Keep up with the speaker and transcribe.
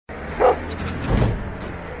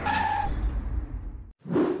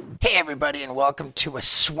everybody, and welcome to a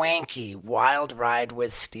swanky wild ride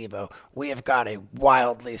with Steve-O. We have got a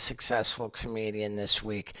wildly successful comedian this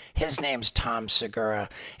week. His name's Tom Segura,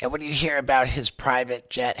 and when you hear about his private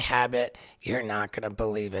jet habit, you're not going to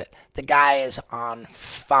believe it. The guy is on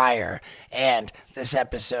fire, and this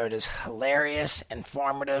episode is hilarious,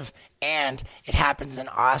 informative, and it happens in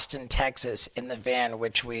Austin, Texas, in the van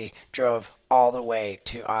which we drove all the way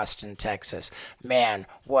to Austin, Texas. Man,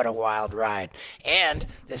 what a wild ride. And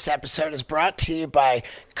this episode is brought to you by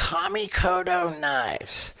Kamikoto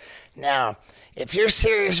Knives. Now, if you're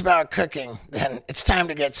serious about cooking, then it's time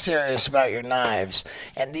to get serious about your knives.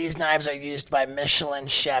 And these knives are used by Michelin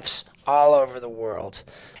chefs all over the world.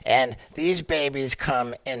 And these babies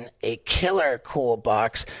come in a killer cool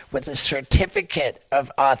box with a certificate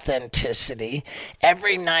of authenticity.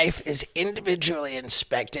 Every knife is individually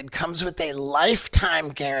inspected, comes with a lifetime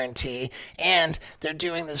guarantee, and they're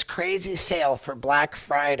doing this crazy sale for Black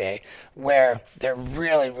Friday where they're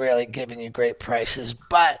really giving you great prices.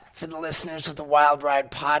 But for the listeners of the Wild Ride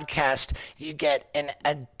podcast, you get an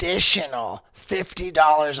additional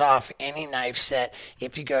 $50 off any knife set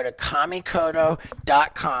if you go to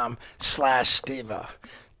kamikoto.com/Steve-O.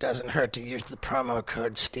 Doesn't hurt to use the promo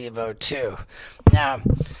code Steve-O too. Now,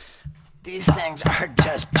 these things are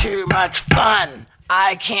just too much fun.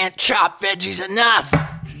 I can't chop veggies enough.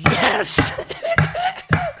 Yes.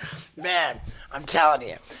 Man, I'm telling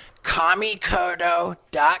you.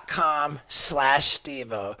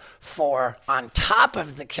 kamikoto.com/Steve-O for, on top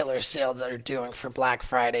of the killer sale they're doing for Black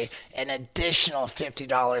Friday, an additional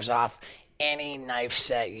 $50 off any knife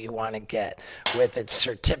set you want to get with its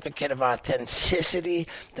certificate of authenticity,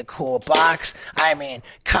 the cool box. I mean,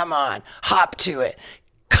 come on, hop to it.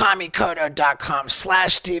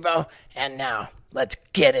 kamikoto.com/Steve-O. And now, let's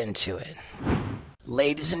get into it.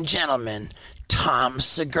 Ladies and gentlemen, Tom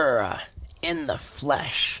Segura in the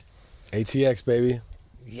flesh. ATX, baby.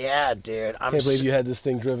 Yeah, dude. I can't believe you had this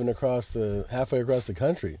thing driven halfway across the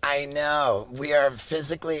country. I know. We are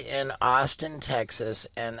physically in Austin, Texas,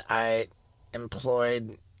 and I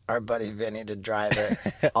employed our buddy Vinny to drive it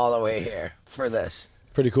all the way here for this.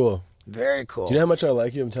 Pretty cool. Very cool. Do you know how much I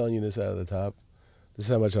like you? I'm telling you this out of the top. This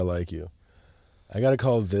is how much I like you. I got a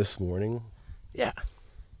call this morning. Yeah.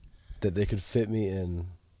 That they could fit me in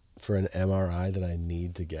for an MRI that I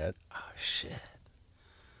need to get. Oh, shit.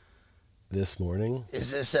 This morning.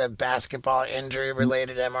 Is this a basketball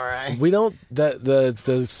injury-related MRI? We don't.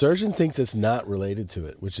 The surgeon thinks it's not related to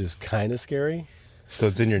it, which is kind of scary. So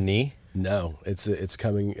it's in your knee? No, it's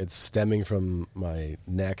stemming from my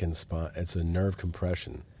neck and spine. It's a nerve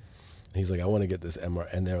compression. He's like, I want to get this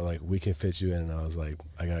MRI, and they're like, we can fit you in, and I was like,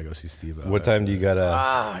 I gotta go see Steve-O. What time do you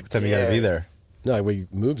gotta? What time you gotta be there? No, we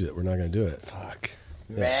moved it. We're not gonna do it. Fuck.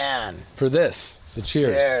 Yeah. Man. For this, so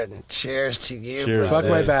cheers. Dude, cheers to you. Cheers. Fuck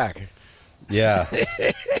my back. Yeah.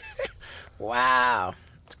 Wow,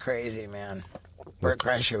 it's crazy, man. Bert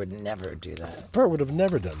Kreischer would never do that. Bert would have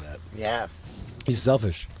never done that. Yeah. He's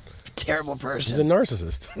selfish. Terrible person. He's a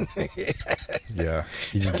narcissist. Yeah.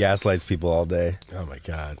 He just gaslights people all day. Oh my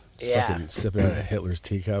God. Yeah. Fucking sipping out of Hitler's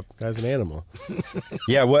teacup. Guy's an animal.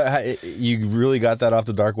 Yeah. You really got that off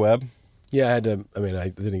the dark web? Yeah, I had to. I mean, I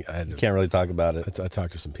had to. Can't really talk about it. I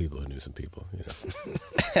talked to some people who knew some people. You know.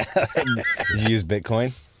 Did you use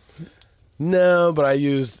Bitcoin? No, but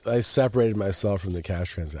I separated myself from the cash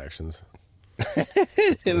transactions.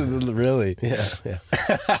 Really? Yeah.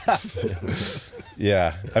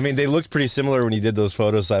 Yeah. I mean, they looked pretty similar when you did those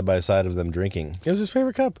photos side by side of them drinking. It was his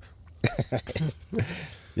favorite cup.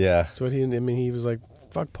 Yeah. So he was like,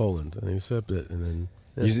 "Fuck Poland," and he sipped it, and then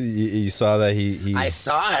you saw that he. I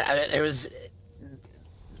saw it. It was,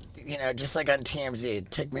 just like on TMZ.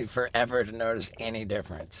 It took me forever to notice any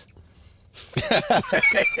difference.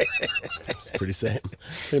 It's pretty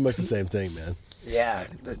much the same thing, man. Yeah,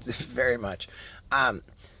 very much.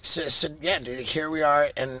 So yeah, dude, here we are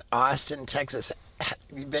in Austin, Texas.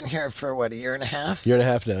 You've been here for what, a year and a half? Year and a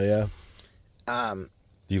half now, yeah.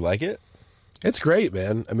 Do you like it? It's great,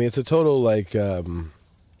 man. I mean, it's a total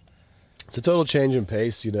change in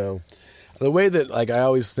pace. You know, the way that I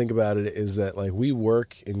always think about it is that we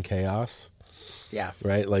work in chaos. Yeah.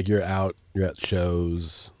 Right. Like you're at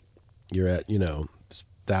shows. You're at,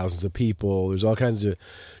 thousands of people. There's all kinds of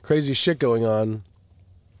crazy shit going on.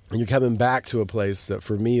 And you're coming back to a place that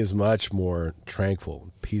for me is much more tranquil,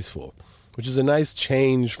 peaceful, which is a nice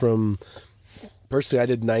change from, personally, I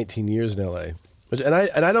did 19 years in LA. And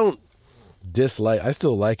I don't dislike, I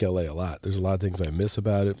still like LA a lot. There's a lot of things I miss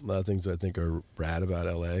about it, a lot of things I think are rad about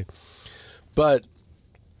LA. But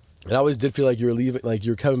it always did feel like you were leaving,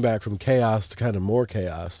 you're coming back from chaos to kind of more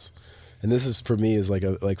chaos. And this is, for me, is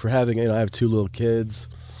like for having, I have two little kids.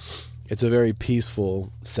 it's a very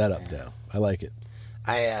peaceful setup now. I like it.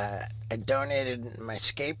 I donated my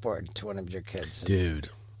skateboard to one of your kids. Dude,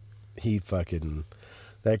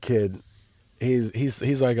 that kid,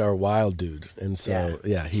 he's like our wild dude. And so,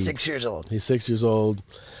 he's 6 years old. He's 6 years old.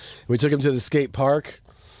 We took him to the skate park,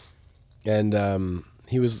 and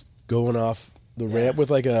he was going off the ramp with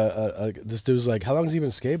like this dude was like, how long has he been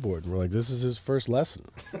skateboarding? We're like, this is his first lesson.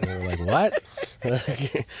 And we're like, what?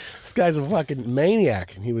 This guy's a fucking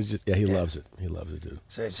maniac. And he was just, he loves it. He loves it, dude.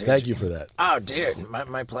 So thank you for that. Oh, dude,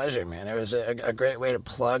 my pleasure, man. It was a great way to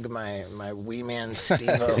plug my wee man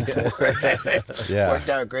Steve-O. Yeah. Worked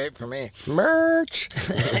out great for me. Merch.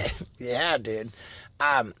 Yeah, dude.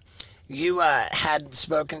 You had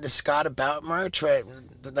spoken to Scott about merch, right?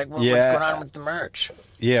 Like, what's going on with the merch?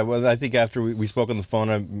 Yeah, well, I think after we spoke on the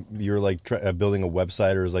phone, you were like building a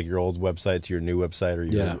website, or it was like your old website to your new website, or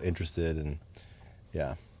you were interested, and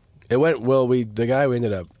yeah. It went well. The guy we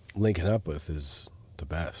ended up linking up with is the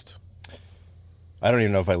best. I don't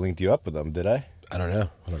even know if I linked you up with them, did I? I don't know.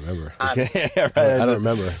 I don't remember. Yeah, right. I don't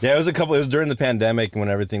remember. Yeah, it was during the pandemic when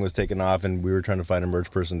everything was taking off, and we were trying to find a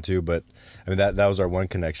merch person too. But I mean, that was our one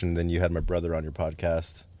connection. Then you had my brother on your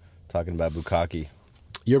podcast talking about bukkake.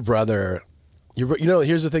 Your brother,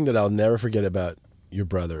 here's the thing that I'll never forget about your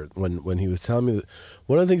brother. When he was telling me,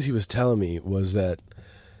 one of the things he was telling me was that,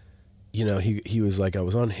 he was like, he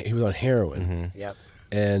was on heroin. Mm-hmm. Yep.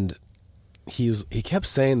 And he kept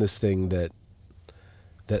saying this thing that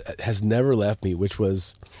has never left me, which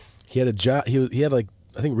was he had a job. He had like,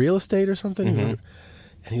 I think, real estate or something. Mm-hmm.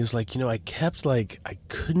 And he was like, I kept like, I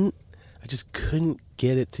just couldn't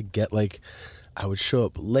get it to get like, I would show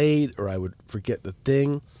up late, or I would forget the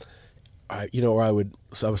thing, so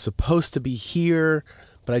I was supposed to be here,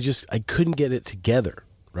 but I couldn't get it together,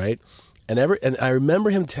 right? And I remember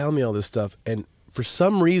him telling me all this stuff, and for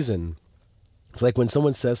some reason, it's like when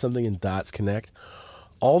someone says something and dots connect.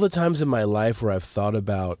 All the times in my life where I've thought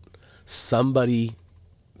about somebody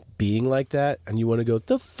being like that, and you want to go,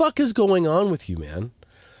 the fuck is going on with you, man?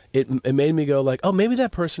 It made me go like, oh, maybe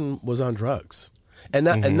that person was on drugs, and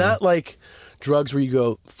not like drugs where you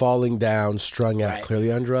go falling down, strung out,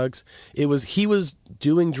 clearly on drugs. He was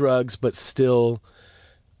doing drugs, but still,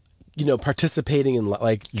 participating in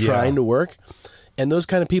like trying to work. And those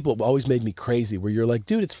kind of people always made me crazy, where you're like,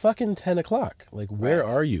 dude, it's fucking 10 o'clock. Like, where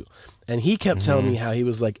are you? And he kept telling me how he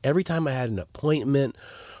was like, every time I had an appointment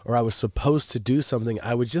or I was supposed to do something,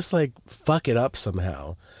 I would just like fuck it up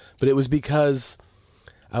somehow. But it was because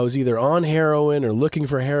I was either on heroin or looking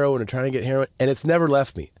for heroin or trying to get heroin. And it's never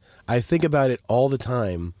left me. I think about it all the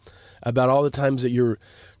time, about all the times that you're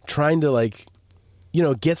trying to like,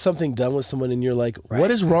 get something done with someone, and you're like, what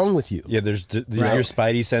is wrong with you? Yeah, there's your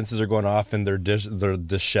spidey senses are going off, and they're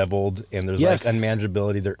disheveled, and there's like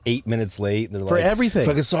unmanageability. They're 8 minutes late. They're for like, everything.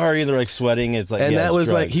 Fucking sorry. They're like sweating. It's like, and that was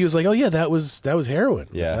drugs. like, he was like, oh yeah, that was heroin.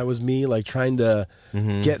 Yeah, that was me like trying to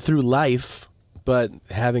get through life, but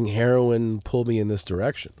having heroin pull me in this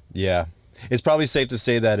direction. Yeah. It's probably safe to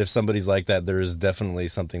say that if somebody's like that, there is definitely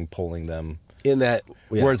something pulling them in that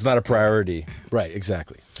where it's not a priority. Right,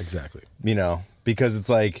 exactly. Because it's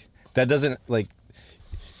like, that doesn't, like,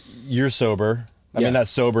 you're sober. I mean, not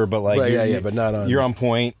sober, but like, but not on. You're on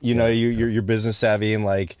point. You're business savvy, and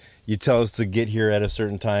like, you tell us to get here at a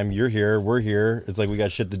certain time. You're here. We're here. It's like we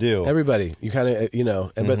got shit to do. Everybody, you kind of,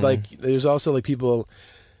 but like, there's also like people.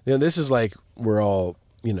 This is like we're all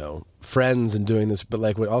friends and doing this, but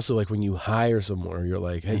like also like when you hire someone, you're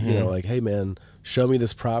like, hey, like, hey man, show me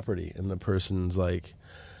this property, and the person's like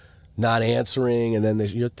not answering, and then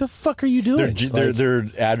you're like, the fuck are you doing? Their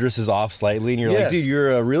address is off slightly, and you're like, dude,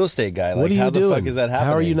 you're a real estate guy. Like, what are you how doing? the fuck is that happening?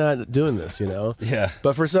 How are you not doing this? Yeah.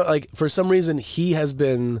 But for some reason, he has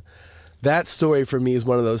been. That story for me is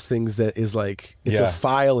one of those things that is like, it's a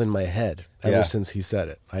file in my head ever since he said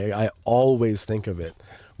it. I always think of it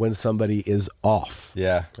when somebody is off.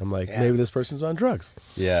 Yeah. I'm like, maybe this person's on drugs.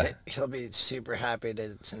 Yeah. He'll be super happy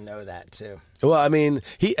to know that too. Well, I mean,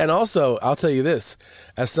 and also, I'll tell you this,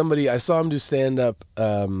 as somebody, I saw him do stand-up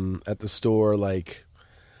at the store like,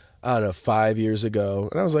 I don't know, 5 years ago.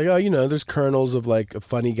 And I was like, oh, there's kernels of like a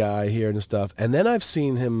funny guy here and stuff. And then I've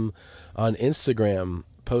seen him on Instagram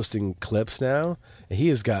posting clips now, and he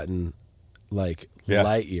has gotten like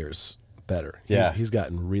light years better. He's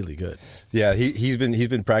gotten really good. Yeah, he's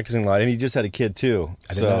been practicing a lot, and he just had a kid too.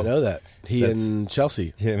 I did not know that. Him in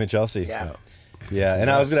Chelsea. Yeah. Yeah, and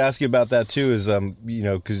I was going to ask you about that too. Is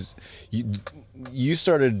because you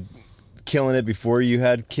started killing it before you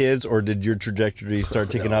had kids, or did your trajectory start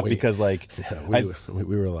taking up? Because like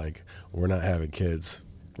we were like, we're not having kids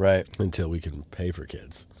right until we can pay for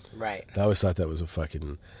kids. Right. I always thought that was a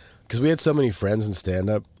fucking because we had so many friends in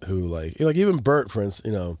stand-up who like even Bert, for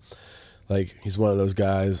instance, like he's one of those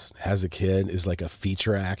guys, has a kid, is like a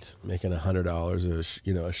feature act, making $100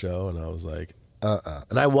 a show, and I was like,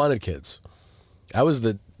 and I wanted kids. I was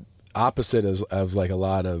the opposite of like a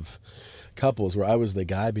lot of couples, where I was the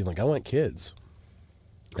guy being like, I want kids,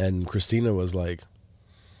 and Christina was like,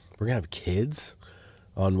 we're gonna have kids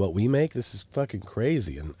on what we make? This is fucking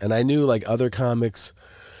crazy. And I knew like other comics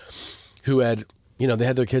who had, they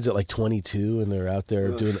had their kids at like 22 and they're out there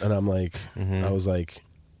doing, and I'm like, I was like,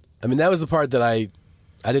 I mean, that was the part that I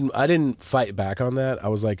didn't fight back on that. I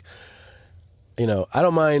was like, I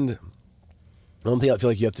don't mind. I feel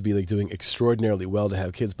like you have to be like doing extraordinarily well to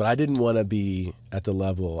have kids, but I didn't want to be at the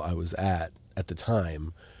level I was at the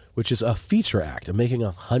time, which is a feature act. I'm making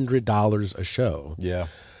 $100 a show. Yeah.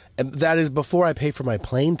 And that is before I pay for my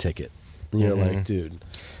plane ticket. And you're like, dude.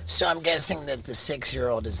 So I'm guessing that the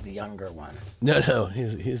 6-year-old is the younger one. No,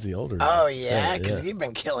 he's the older. Oh yeah, because you've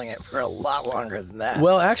been killing it for a lot longer than that.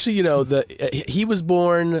 Well, actually, he was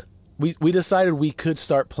born. We decided we could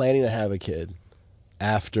start planning to have a kid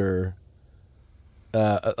after.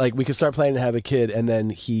 Like we could start planning to have a kid, and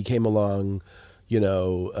then he came along,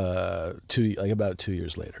 about 2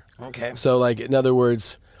 years later. Okay. So like, in other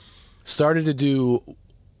words, started to do.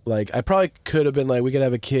 Like, I probably could have been like, we could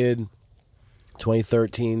have a kid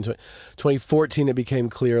 2013, 2014, it became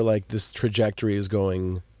clear, like, this trajectory is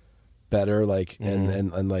going better, like,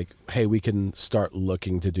 and like, hey, we can start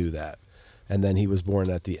looking to do that. And then he was born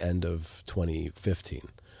at the end of 2015.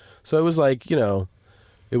 So it was like, it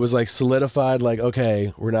was like solidified, like,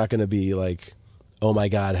 okay, we're not going to be like, oh my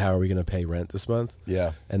God, how are we going to pay rent this month?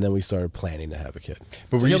 Yeah. And then we started planning to have a kid.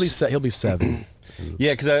 But so he'll be 7.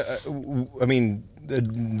 Yeah, because I mean,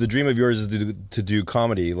 the dream of yours is to do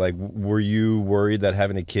comedy. Like, were you worried that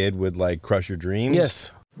having a kid would like crush your dreams?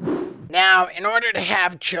 Yes. Now, in order to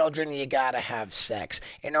have children, you gotta have sex.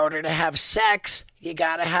 In order to have sex, you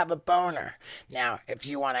gotta have a boner. Now, if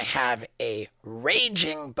you want to have a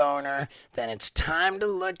raging boner, then it's time to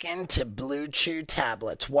look into Blue Chew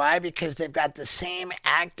tablets. Why? Because they've got the same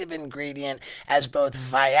active ingredient as both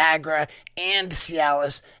Viagra and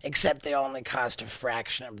Cialis, except they only cost a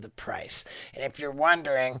fraction of the price. And if you're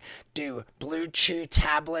wondering, do Blue Chew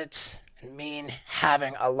tablets mean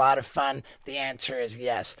having a lot of fun? The answer is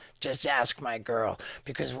yes. Just ask my girl.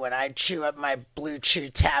 Because when I chew up my Blue Chew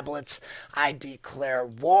tablets, I declare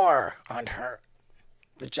war on her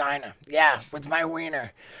vagina. Yeah, with my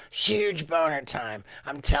wiener. Huge boner time,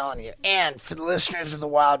 I'm telling you. And for the listeners of the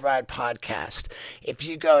Wild Ride podcast, if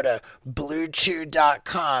you go to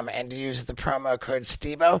bluechew.com and use the promo code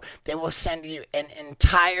STEVO, they will send you an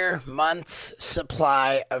entire month's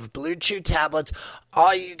supply of Blue Chew tablets.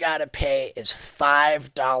 All you gotta pay is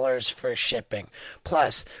 $5 for shipping.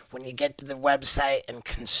 Plus, when you get to the website and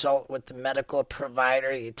consult with the medical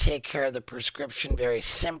provider, you take care of the prescription very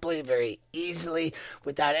simply, very easily,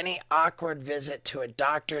 without any awkward visit to a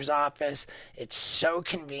doctor's office. It's so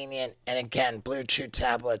convenient. And again, Blue Chew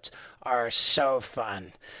tablets are so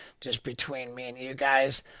fun. Just between me and you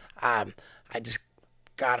guys, I just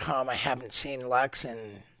got home. I haven't seen Lux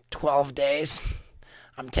in 12 days.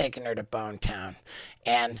 I'm taking her to Bone Town.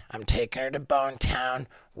 And I'm taking her to Bone Town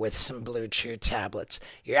with some Blue Chew tablets.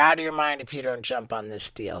 You're out of your mind if you don't jump on this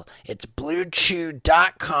deal. It's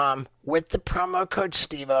bluechew.com with the promo code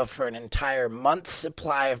STEVO for an entire month's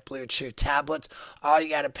supply of Blue Chew tablets. All you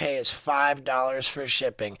got to pay is $5 for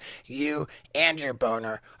shipping. You and your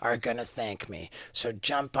boner are going to thank me. So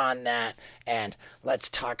jump on that and let's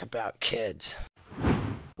talk about kids.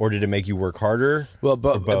 Or did it make you work harder? Well,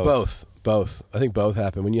 both. I think both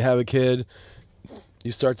happen. When you have a kid,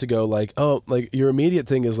 you start to go like, oh, like your immediate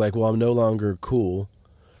thing is like, well, I'm no longer cool,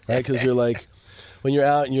 right? Because you're like, when you're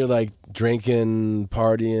out and you're like drinking,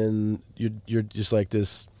 partying, you're just like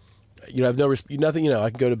this, have nothing, I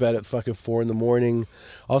can go to bed at fucking 4 a.m.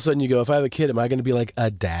 All of a sudden you go, if I have a kid, am I going to be like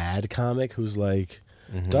a dad comic who's like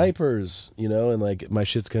diapers, and like my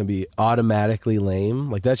shit's going to be automatically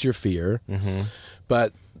lame? Like that's your fear.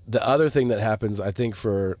 But the other thing that happens, I think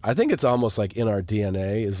it's almost like in our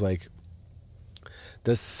DNA is like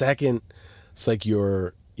the second it's like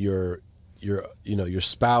your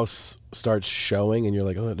spouse starts showing and you're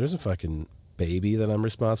like, oh, there's a fucking baby that I'm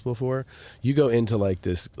responsible for. You go into like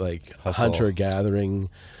this like hunter gathering,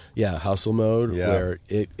 hustle mode where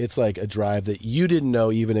it's like a drive that you didn't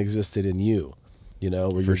know even existed in you,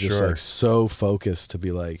 where you're just like so focused to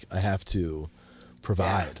be like, I have to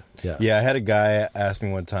provide. Yeah, I had a guy ask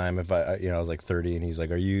me one time if I was like 30, and he's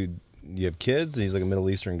like, "You have kids?" And he's like a Middle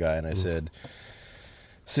Eastern guy, and I said,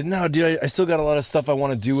 said, no, dude, I still got a lot of stuff I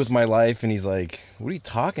want to do with my life. And he's like, what are you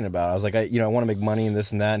talking about? I was like, I want to make money and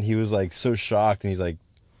this and that. And he was like so shocked. And he's like,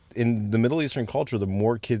 in the Middle Eastern culture, the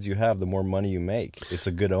more kids you have, the more money you make. It's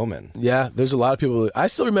a good omen. Yeah, there's a lot of people. I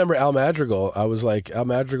still remember Al Madrigal. Al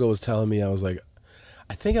Madrigal was telling me,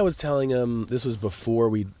 I think I was telling him, this was before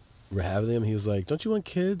we were having him. He was like, don't you want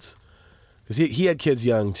kids? Because he had kids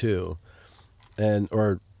young too.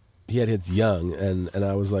 Or he had kids young. And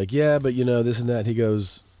I was like, yeah, but this and that. He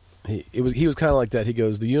goes, he was kind of like that. He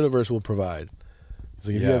goes, the universe will provide. He's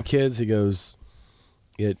like, if you have kids, he goes,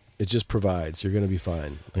 it just provides. You're going to be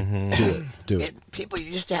fine. Like, do it. People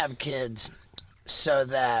used to have kids so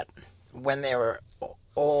that when they were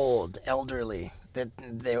old, elderly, that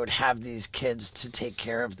they would have these kids to take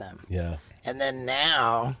care of them. Yeah. And then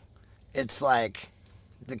now, it's like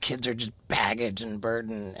the kids are just baggage and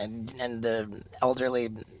burden, and the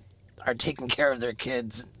elderly are taking care of their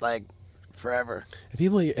kids like forever.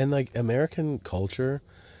 And like American culture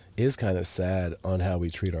is kind of sad on how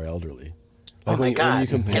we treat our elderly. Like my God! When you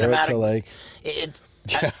compare it to like the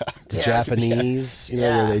Japanese,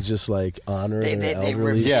 where they just like honor their elderly.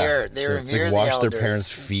 Revere they wash the their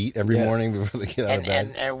parents' feet every morning before they get out of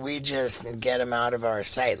bed. And we just get them out of our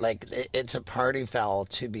sight. Like it's a party foul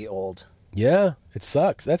to be old. Yeah, it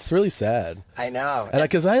sucks. That's really sad. I know. And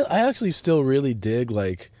because I actually still really dig,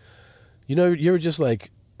 like, you ever just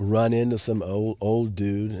like run into some old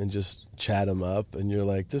dude and just chat him up, and you're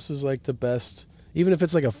like, this was like the best. Even if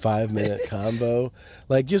it's like a 5-minute combo,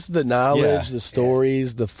 like just the knowledge, the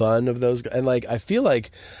stories, the fun of those, and like I feel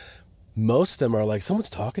like most of them are like, someone's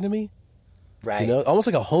talking to me, right? Almost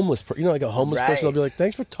like a homeless, like a homeless person will be like,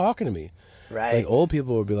 thanks for talking to me, right? Like old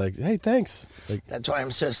people would be like, hey, thanks. Like that's why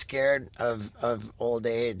I'm so scared of old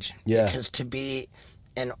age. Yeah, because to be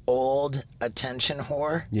an old attention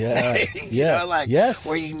whore. Yeah. Yes.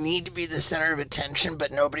 Where you need to be the center of attention,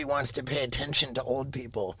 but nobody wants to pay attention to old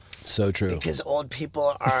people. So true. Because old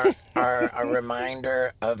people are a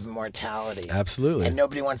reminder of mortality. Absolutely. And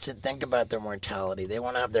nobody wants to think about their mortality. They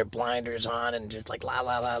want to have their blinders on and just like la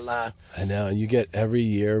la la la. I know. And you get every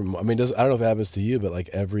year, I mean, I don't know if it happens to you, but like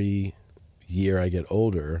every year I get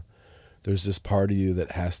older, there's this part of you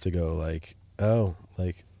that has to go like, oh,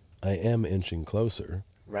 like, I am inching closer.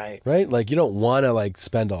 Right. Right? Like, you don't want to, like,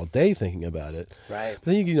 spend all day thinking about it. Right.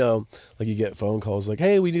 But then, like, you get phone calls like,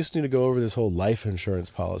 hey, we just need to go over this whole life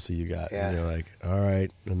insurance policy you got. Yeah. And you're like, all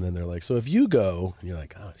right. And then they're like, so if you go, and you're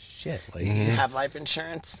like, oh, shit. Like, You have life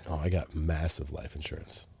insurance? Oh, I got massive life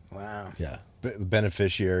insurance. Wow. Yeah.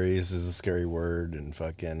 Beneficiaries is a scary word and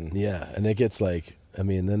fucking... Yeah. And it gets, like, I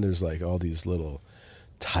mean, then there's, like, all these little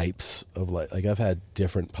types of, like I've had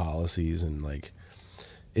different policies and, like...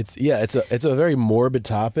 It's a very morbid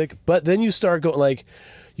topic, but then you start going like,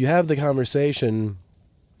 you have the conversation,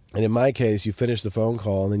 and in my case, you finish the phone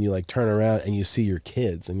call, and then you like turn around and you see your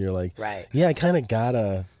kids, and you're like, right, yeah, I kind of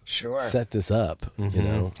gotta set this up,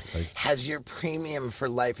 Like, has your premium for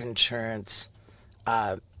life insurance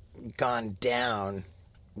gone down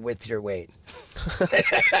with your weight?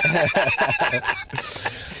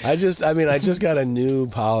 I just got a new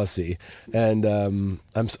policy, and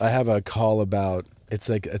I have a call about. It's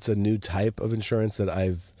a new type of insurance that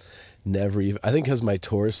I've never even... I think because my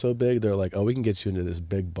tour is so big, they're like, oh, we can get you into this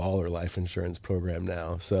big baller life insurance program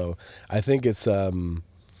now. So I think it's... I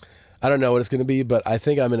don't know what it's going to be, but I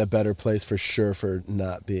think I'm in a better place for sure for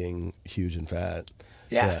not being huge and fat.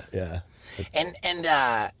 Yeah. Yeah. And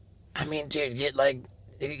I mean, dude, you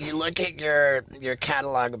look at your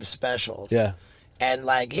catalog of specials. Yeah. And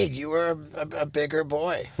like, hey, you were a bigger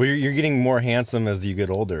boy. Well, you're getting more handsome as you get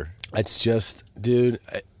older. It's just, dude,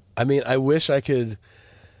 I mean, I wish I could...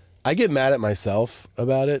 I get mad at myself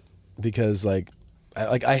about it because, like,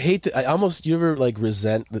 I hate that... I almost... You ever, like,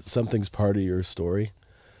 resent that something's part of your story?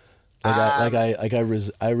 I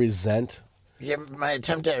resent... Yeah, my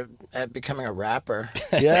attempt at becoming a rapper.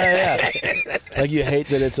 Yeah. Like, you hate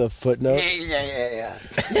that it's a footnote? Yeah.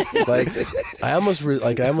 Like, I almost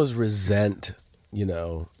resent,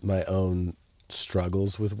 my own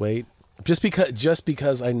struggles with weight. Just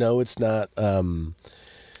because I know it's not,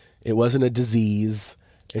 it wasn't a disease.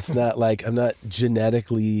 It's not like I'm not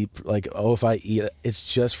genetically like, oh, if I eat,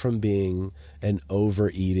 it's just from being an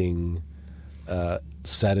overeating,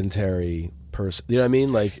 sedentary person. You know what I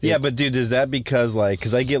mean? Like, yeah, but dude, is that because I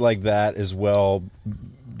get like that as well,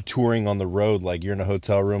 touring on the road, like you're in a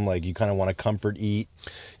hotel room, like you kind of want to comfort eat.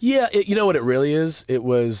 Yeah. You know what it really is? It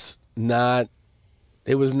was not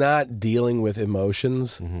dealing with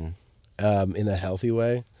emotions. In a healthy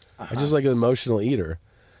way. I'm just like an emotional eater,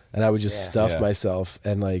 and I would just stuff myself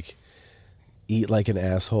and like eat like an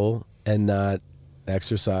asshole and not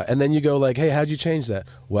exercise, and then you go like, hey, how'd you change that?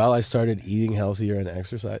 Well, I started eating healthier and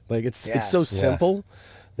exercise. Like it's so simple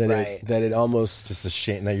that it almost just the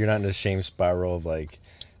shame that you're not in a shame spiral of like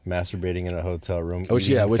masturbating in a hotel room, which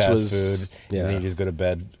eating was fast food, and then you just go to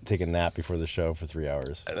bed, take a nap before the show for 3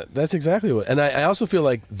 hours. That's exactly what. And I also feel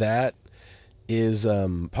like that is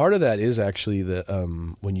part of that is actually the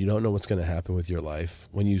when you don't know what's going to happen with your life,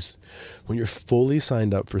 when you're fully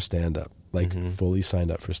signed up for stand up, like fully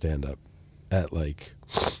signed up for stand up at like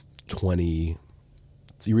 20,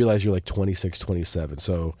 so you realize you're like 26, 27.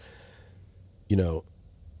 So, you know,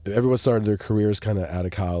 everyone started their careers kind of out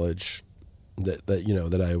of college and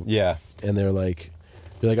they're like,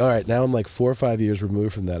 you're like, all right, now I'm like 4 or 5 years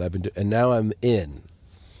removed from that. And now I'm in,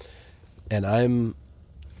 and I'm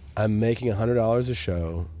making $100 a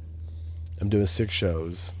show. I'm doing 6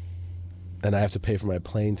 shows, and I have to pay for my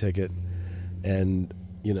plane ticket, and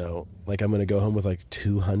you know, like I'm going to go home with like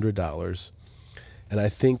 $200. And I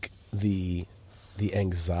think the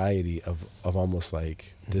anxiety of almost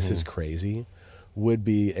like this is crazy would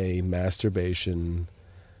be a masturbation,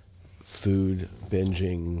 food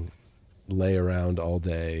binging, lay around all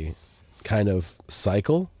day kind of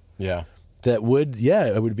cycle. Yeah. That would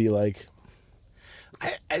it would be like,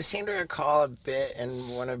 I seem to recall a bit in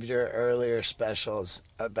one of your earlier specials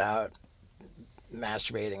about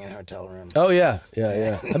masturbating in hotel rooms. Oh yeah.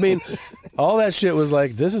 I mean, all that shit was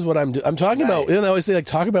like, this is what I'm doing. I'm talking about. You know, I always say like,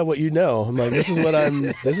 talk about what you know. I'm like, this is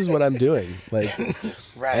what I'm doing. Like,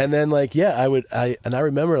 right. And then like, I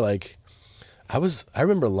remember like, I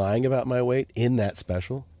remember lying about my weight in that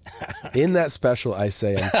special. In that special, I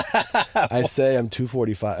say I'm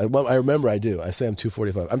 245. Well, I remember I do. I say I'm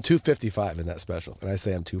 245. I'm 255 in that special, and I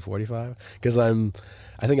say I'm 245 because I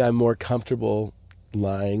think I'm more comfortable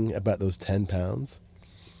lying about those 10 pounds.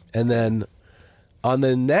 And then on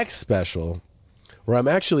the next special, where I'm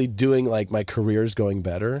actually doing like my career's going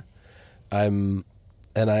better, and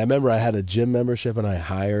I remember I had a gym membership and I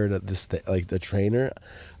hired the trainer.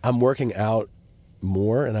 I'm working out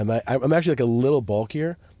more, and I'm actually like a little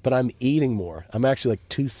bulkier, but I'm eating more. I'm actually like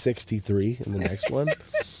 263 in the next one.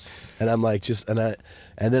 And I'm like and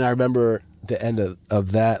then I remember the end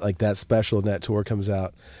of that, like that special and that tour comes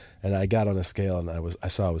out, and I got on a scale and I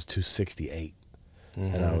saw I was 268.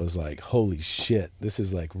 And I was like, holy shit, this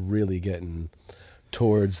is like really getting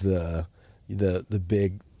towards the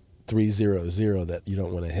big 300 that you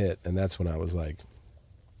don't want to hit. And that's when I was like,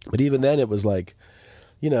 but even then it was like,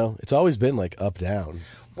 you know, it's always been like up, down.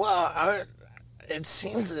 Well, it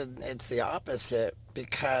seems that it's the opposite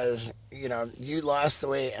because, you know, you lost the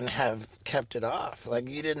weight and have kept it off. Like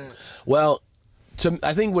you didn't. Well,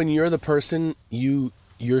 I think when you're the person,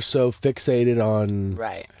 you're so fixated on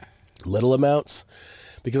little amounts,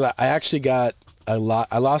 because I actually I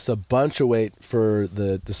lost a bunch of weight for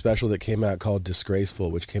the special that came out called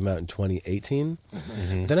Disgraceful, which came out in 2018.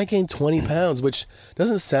 Then I gained 20 pounds, which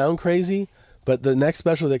doesn't sound crazy, but the next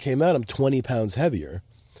special that came out, I'm 20 pounds heavier.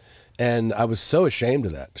 And I was so ashamed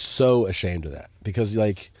of that, because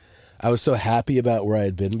like I was so happy about where I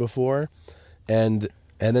had been before. And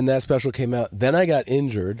then that special came out. Then I got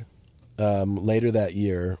injured later that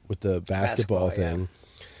year with the basketball thing. Yeah.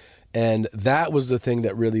 And that was the thing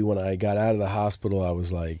that really, when I got out of the hospital, I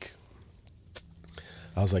was like,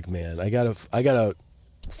 man, I gotta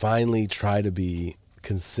finally try to be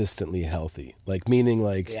consistently healthy. Like, meaning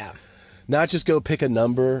like, not just go pick a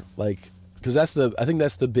number, like, because I think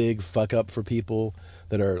that's the big fuck up for people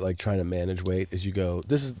that are like trying to manage weight, is you go,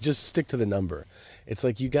 this is just stick to the number. It's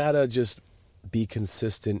like, you gotta just be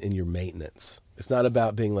consistent in your maintenance. It's not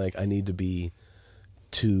about being like, I need to be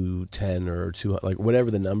 210 or 2, like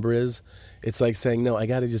whatever the number is. It's like saying, no, I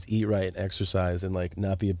got to just eat right and exercise and like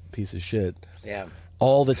not be a piece of shit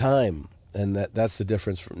all the time. And that's the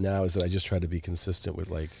difference from now, is that I just try to be consistent with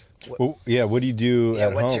like. Well, what do you do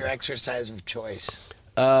at what's home? your exercise of choice?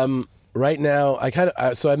 Right now,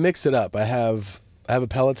 I mix it up. I have a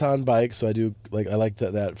Peloton bike, so I do like, I like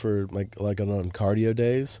that for like on cardio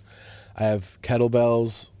days. I have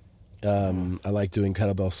kettlebells. I like doing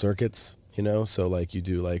kettlebell circuits. You know, so like you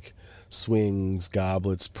do like swings,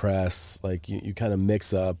 goblets, press, like you kind of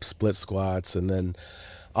mix up split squats. And then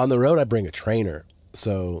on the road, I bring a trainer.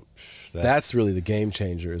 So that's really the game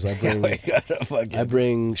changer. Is I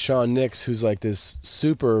bring Sean Nix, who's like this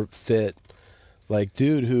super fit, like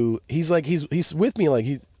dude who he's with me like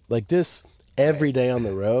he like this every day on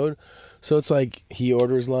the road. So it's like he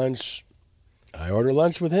orders lunch, I order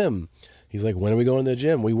lunch with him. He's like, when are we going to the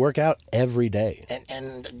gym? We work out every day.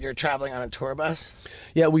 And you're traveling on a tour bus?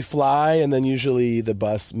 Yeah, we fly, and then usually the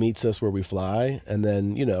bus meets us where we fly, and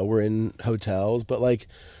then, you know, we're in hotels. But like,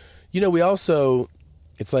 you know, we also,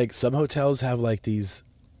 it's like some hotels have like these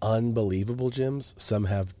unbelievable gyms. Some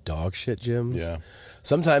have dog shit gyms. Yeah.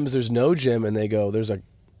 Sometimes there's no gym and they go, there's a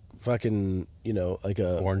fucking, like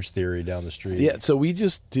a Orange Theory down the street. Yeah. So we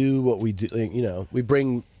just do what we do. We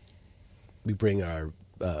bring our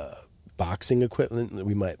boxing equipment.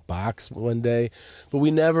 We might box one day, but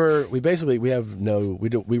we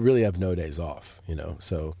really have no days off,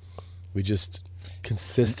 so we just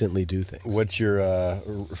consistently do things. What's your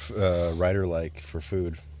rider like for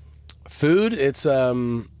food? Food, it's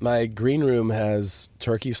my green room has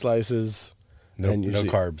turkey slices. No usually,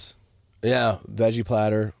 carbs. Yeah, veggie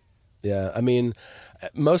platter. Yeah, I mean,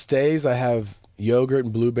 most days I have yogurt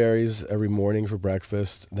and blueberries every morning for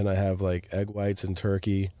breakfast. Then I have like egg whites and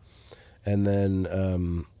turkey. And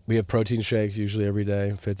then we have protein shakes usually every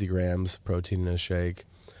day, 50 grams protein in a shake.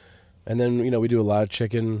 And then, we do a lot of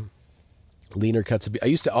chicken, leaner cuts of beef. I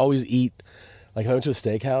used to always eat, like if I went to a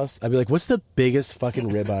steakhouse, I'd be like, what's the biggest fucking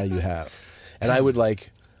ribeye you have? And I would like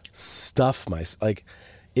stuff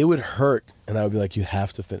it would hurt. And I would be like, you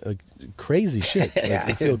have to finish. Like, crazy shit. Like,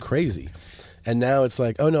 I feel crazy. And now it's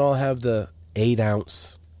like, oh no, I'll have the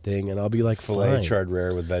 8-ounce thing and I'll be like, filet fine. charred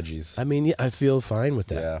rare with veggies. I mean, yeah, I feel fine with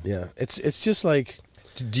that. Yeah. It's just like.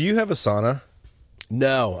 Do you have a sauna?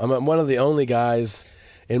 No, I'm one of the only guys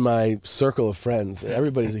in my circle of friends.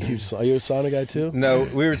 Everybody's a huge. Are you a sauna guy too? No,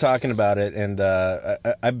 we were talking about it, and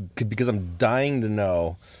because I'm dying to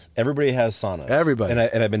know. Everybody has saunas. Everybody.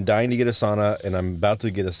 And I've been dying to get a sauna, and I'm about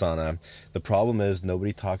to get a sauna. The problem is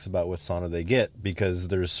nobody talks about what sauna they get, because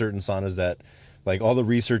there's certain saunas that, like, all the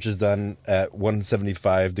research is done at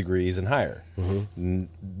 175 degrees and higher. Mm-hmm.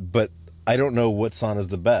 But I don't know what sauna is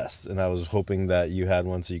the best, and I was hoping that you had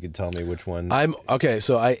one so you could tell me which one.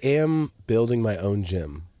 So I am building my own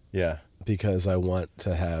gym. Yeah. Because I want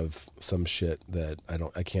to have some shit that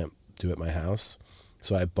I can't do at my house.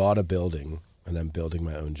 So I bought a building and I'm building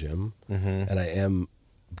my own gym, and I am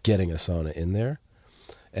getting a sauna in there,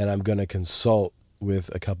 and I'm going to consult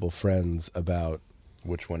with a couple friends about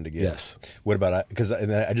which one to get. Yes. What about, because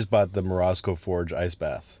I just bought the Morosco Forge ice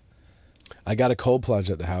bath. I got a cold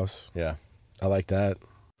plunge at the house. Yeah. I like that.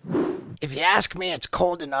 If you ask me, it's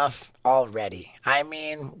cold enough already. I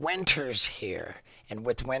mean, winter's here. And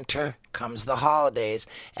with winter comes the holidays.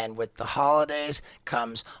 And with the holidays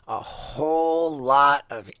comes a whole lot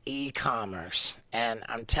of e-commerce. And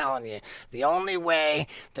I'm telling you, the only way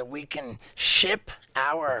that we can ship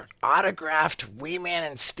our autographed Wee Man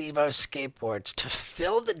and Steve-O skateboards to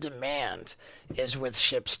fill the demand is with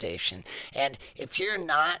ShipStation. And if you're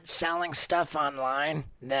not selling stuff online,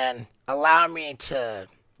 then allow me to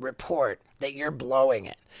report that you're blowing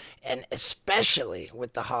it. And especially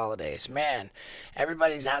with the holidays, man,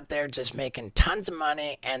 everybody's out there just making tons of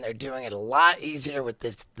money, and they're doing it a lot easier with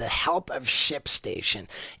the help of ShipStation.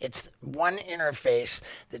 It's one interface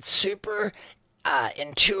that's super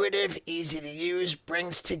intuitive, easy to use,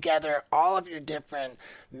 brings together all of your different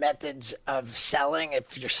methods of selling.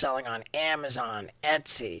 If you're selling on Amazon,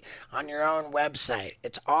 Etsy, on your own website,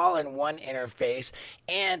 it's all in one interface,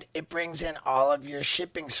 and it brings in all of your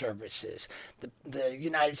shipping services. The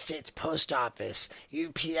United States Post Office,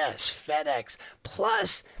 UPS, FedEx,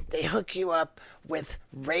 plus they hook you up with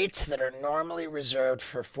rates that are normally reserved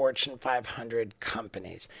for Fortune 500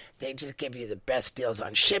 companies. They just give you the best deals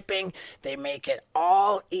on shipping. They make it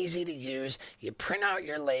all easy to use. You print out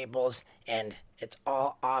your labels, and it's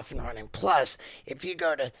all off and running. Plus, if you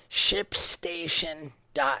go to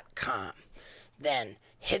shipstation.com, then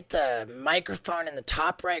hit the microphone in the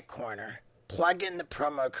top right corner, plug in the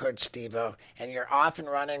promo code STEVO, and you're off and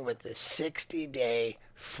running with the 60-day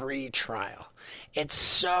free trial. It's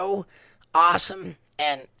so awesome,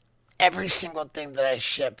 and every single thing that I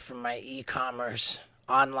ship from my e-commerce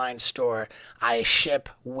online store, I ship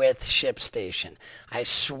with ShipStation. I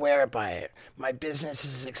swear by it. My business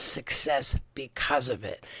is a success because of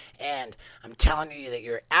it. And I'm telling you that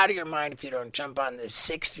you're out of your mind if you don't jump on this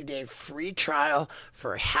 60-day free trial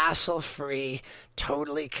for hassle-free,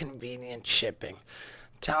 totally convenient shipping.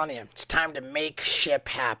 I'm telling you, it's time to make ship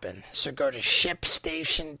happen. So go to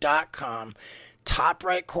shipstation.com. Top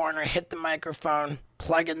right corner, hit the microphone,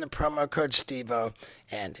 plug in the promo code STEVO,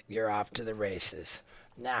 and you're off to the races.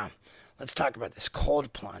 Now, let's talk about this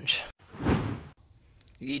cold plunge.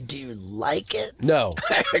 Do you like it? No.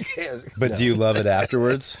 But do you love it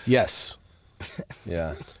afterwards? Yes.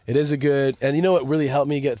 Yeah. It is a good, and you know what really helped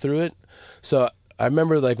me get through it? So I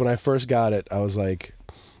remember like when I first got it, I was like,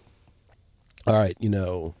 all right,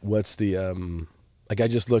 what's the, like I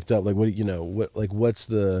just looked up, like, what's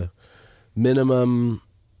the minimum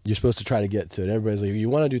you're supposed to try to get to? And everybody's like, you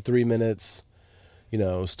want to do 3 minutes,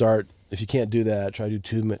 start, if you can't do that, try to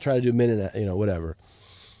do a minute, whatever.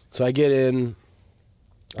 So I get in.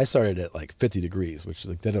 I started at like 50 degrees, which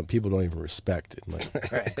like people don't even respect in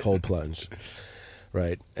like Right. cold plunge,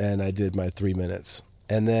 right? And I did my 3 minutes,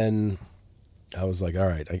 and then I was like, all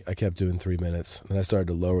right. I kept doing 3 minutes, and I started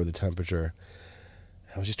to lower the temperature.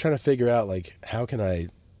 I was just trying to figure out like how can I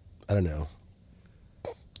don't know,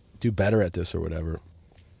 do better at this or whatever.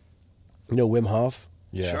 You know Wim Hof?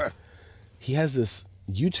 Yeah. Sure. He has this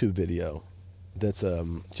YouTube video that's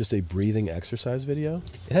just a breathing exercise video.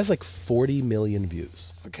 It has like 40 million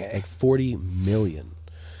views. Okay. Like 40 million.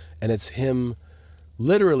 And it's him,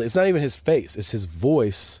 literally, it's not even his face, it's his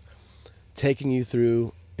voice taking you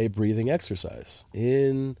through a breathing exercise.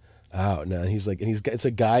 In, out. Now, and it's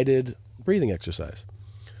a guided breathing exercise.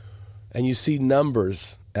 And you see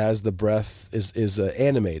numbers as the breath is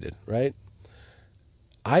animated, right?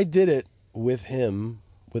 I did it with him,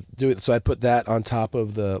 so I put that on top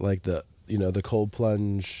of the cold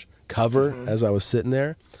plunge cover as I was sitting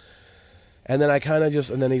there. And then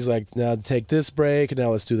and then he's like, now take this break, and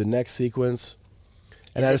now let's do the next sequence.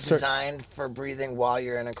 And Is it designed for breathing while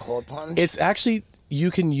you're in a cold plunge? It's actually,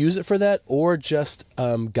 you can use it for that, or just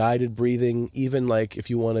guided breathing, even like if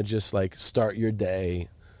you want to just like start your day,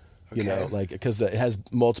 you know, like, because it has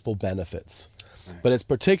multiple benefits. Right. But it's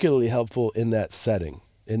particularly helpful in that setting,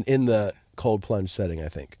 in the cold plunge setting, I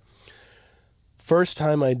think. First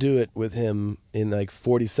time I do it with him in like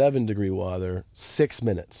 47 degree water, 6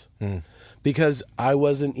 minutes. Because I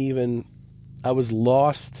was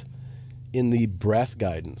lost in the breath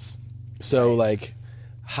guidance. So like,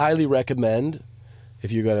 highly recommend,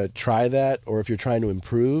 if you're going to try that, or if you're trying to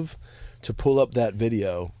improve, to pull up that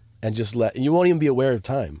video and you won't even be aware of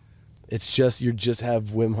time. It's just, you just have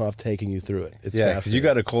Wim Hof taking you through it. It's because you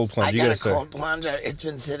got a cold plunge. I got a cold plunge. It's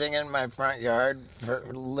been sitting in my front yard for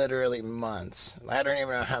literally months. I don't even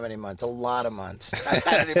know how many months. A lot of months. I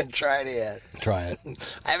haven't even tried it yet. Try it.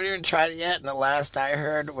 I haven't even tried it yet. And the last I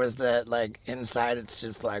heard was that like inside it's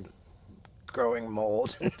just like growing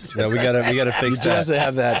mold. Yeah, we gotta fix You have to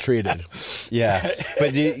have that treated. Yeah,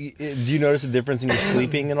 but do you notice a difference in your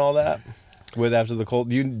sleeping and all that? After the cold,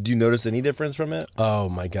 do you notice any difference from it? Oh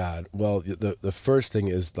my God! Well, the first thing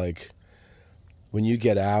is like when you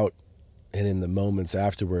get out, and in the moments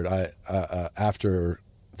afterward, after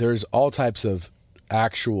there's all types of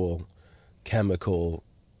actual chemical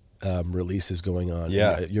releases going on.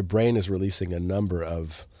 Yeah, your brain is releasing a number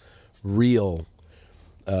of real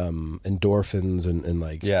endorphins and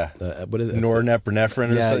like what is it?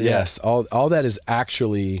 Norepinephrine. Yeah, or something? yes. All that is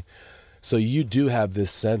actually, so you do have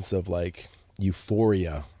this sense of like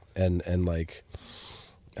euphoria and like,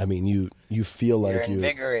 I mean, you feel like you're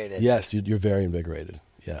invigorated. Yes, you're very invigorated.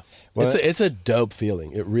 Yeah, well, it's a dope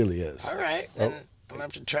feeling. It really is. All right, then I'm gonna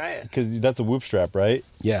have to try it. Because that's a whoop strap, right?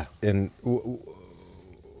 Yeah. And are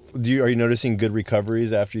you noticing good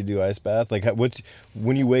recoveries after you do ice bath? Like,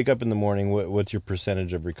 when you wake up in the morning, what's your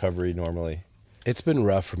percentage of recovery normally? It's been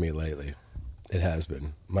rough for me lately. It has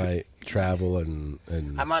been. My travel and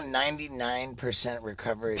I'm on 99%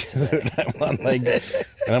 recovery today.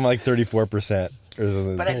 I'm like 34% or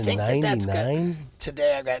something. But I think that's good. 99?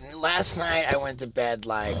 Today last night I went to bed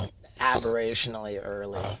like aberrationally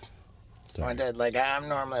early. I'm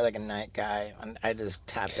normally like a night guy, and I just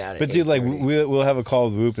tapped out. But dude, like we'll have a call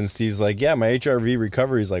with Whoop, and Steve's like, "Yeah, my HRV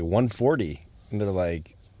recovery is like 140," and they're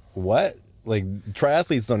like, "What?" Like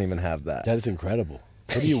triathletes don't even have that. That is incredible.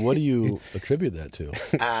 What do you attribute that to?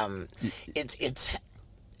 It's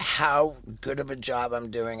how good of a job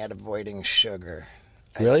I'm doing at avoiding sugar.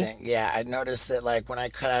 Really? Yeah, I noticed that like when I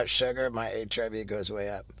cut out sugar, my HRV goes way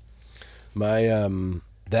up. My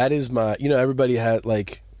that is my, everybody had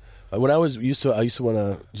like, when I used to want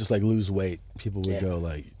to just like lose weight. People would go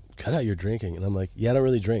like, cut out your drinking, and I'm like, yeah, I don't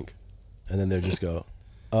really drink, and then they'd just go,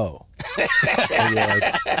 oh, and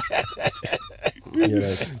you're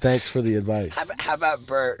like, thanks for the advice. How about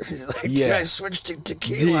Bert? He's like, dude, I switched to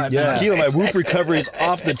tequila. Tequila, my Whoop recovery is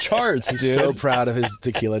off the charts, dude. He's so proud of his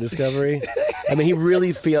tequila discovery. I mean, he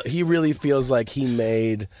really feels like he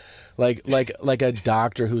made like a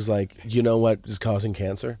doctor who's like, you know what is causing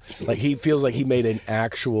cancer? Like he feels like he made an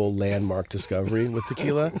actual landmark discovery with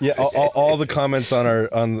tequila. Yeah, all the comments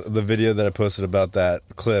on the video that I posted about that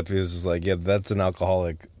clip is just like, yeah, that's an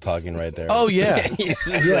alcoholic talking right there. Oh yeah,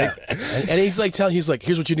 yeah. And he's like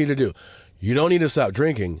here's what you need to do. You don't need to stop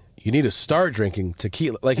drinking. You need to start drinking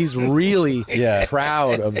tequila. Like he's really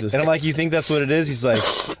proud of this. And I'm like, you think that's what it is? He's like,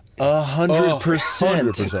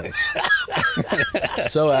 100%.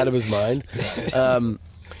 So out of his mind.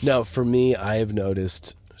 No, for me, I have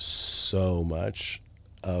noticed so much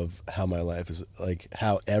of how my life is, like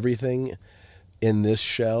how everything in this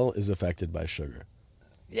shell is affected by sugar.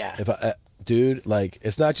 Yeah. dude, like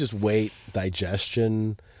it's not just weight,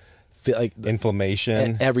 digestion, like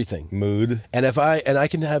Inflammation, everything, mood. And I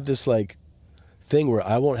can have this like thing where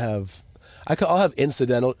I won't have. I'll have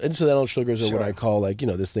incidental sugars, or what I call like,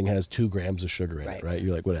 this thing has 2 grams of sugar in it, right?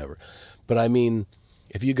 You're like, whatever. But I mean,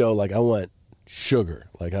 if you go like, I want sugar,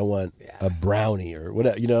 like I want a brownie or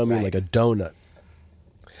whatever, you know what I mean? Like a donut.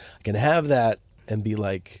 I can have that and be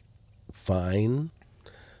like, fine.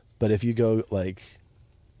 But if you go like,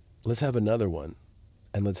 let's have another one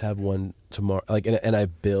and let's have one tomorrow, like, and I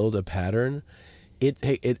build a pattern,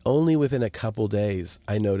 it only within a couple days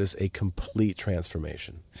I notice a complete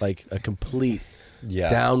transformation, like a complete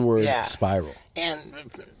downward spiral. And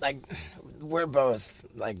like we're both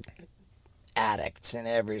like addicts in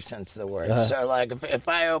every sense of the word. So like if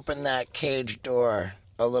I open that cage door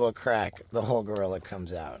a little crack, the whole gorilla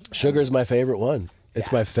comes out. Sugar's my favorite one.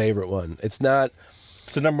 It's my favorite one. It's not.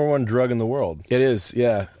 It's the number 1 drug in the world. It is,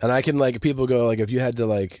 yeah. And I can like, people go like, if you had to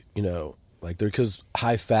like, like because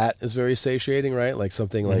high fat is very satiating, right? Like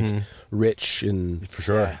something like rich and for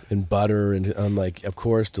sure and butter, and I'm like, of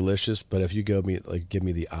course, delicious. But if you give me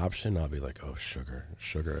the option, I'll be like, oh, sugar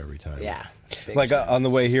every time. Yeah. Like on the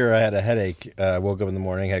way here, I had a headache. I woke up in the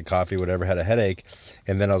morning, had coffee, whatever, had a headache,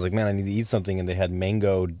 and then I was like, man, I need to eat something. And they had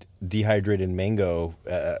dehydrated mango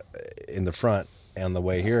in the front on the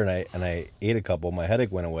way here, and I ate a couple. My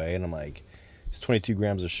headache went away, and I'm like, it's 22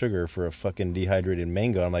 grams of sugar for a fucking dehydrated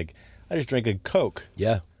mango. I'm like, I just drank a Coke.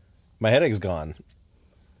 Yeah. My headache's gone.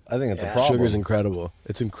 I think it's a problem. Sugar's incredible.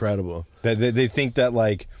 It's incredible. They think that,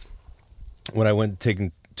 like, when I went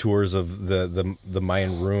taking tours of the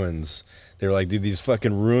Mayan ruins, they were like, dude, these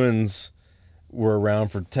fucking ruins were around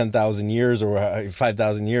for 10,000 years or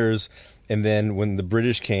 5,000 years. And then when the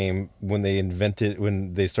British came, when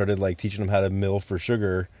they started like teaching them how to mill for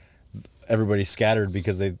sugar, everybody scattered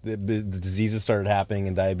because the diseases started happening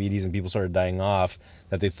and diabetes, and people started dying off,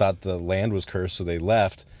 that they thought the land was cursed, so they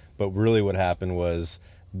left. But really what happened was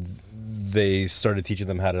they started teaching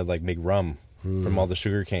them how to like make rum from all the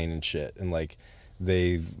sugar cane and shit. And like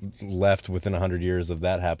they left within 100 years of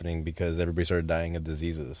that happening because everybody started dying of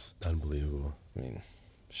diseases. Unbelievable. I mean,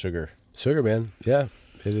 sugar, man. Yeah,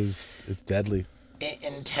 it is. It's deadly.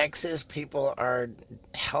 In Texas, people are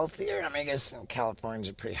healthier. I mean, I guess California's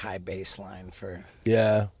a pretty high baseline for.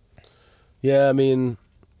 Yeah. I mean,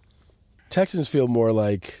 Texans feel more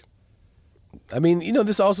like. I mean,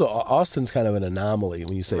 this also, Austin's kind of an anomaly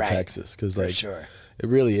when you say Texas, because like it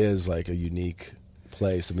really is like a unique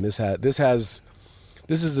place. I mean, this is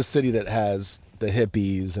the city that has the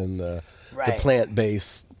hippies and the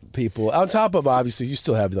plant-based people. On top of, obviously, you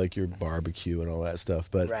still have like your barbecue and all that stuff,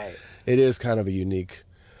 but it is kind of a unique.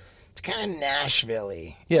 It's kind of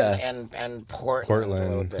Nashville-y. Yeah. And Portland. A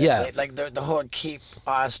little bit. Yeah. Like the whole keep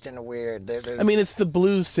Austin weird. I mean, it's the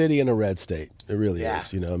blue city in a red state. It really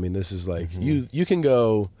is. I mean, this is like, you can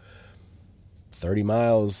go 30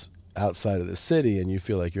 miles outside of the city and you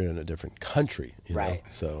feel like you're in a different country. You know?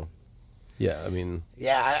 So, yeah, I mean.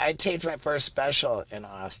 Yeah, I taped my first special in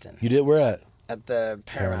Austin. You did? Where at? At the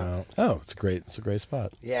Paramount. Oh, it's a great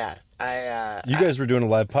spot. Yeah. You guys were doing a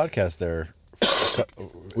live podcast there.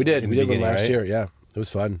 We did one last year. Yeah, it was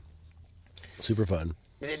fun. Super fun.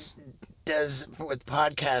 It does with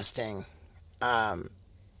podcasting,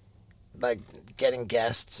 like getting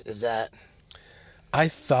guests. Is that? I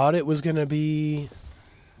thought it was gonna be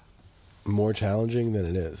more challenging than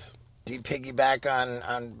it is. Do you piggyback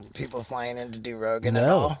on people flying in to do Rogan at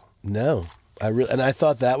all? No. I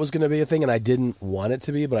thought that was going to be a thing, and I didn't want it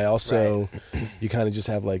to be, but I also, you kind of just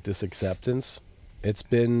have like this acceptance. It's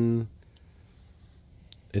been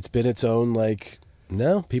its own, like,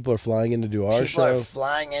 no, people are flying in to do our show. People are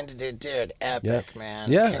flying in to do, dude, epic,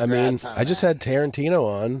 man. Yeah, I mean, I just had Tarantino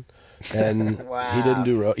on, and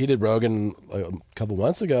he did Rogan like a couple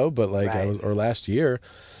months ago, but like or last year,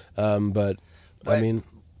 but I mean.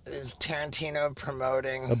 Is Tarantino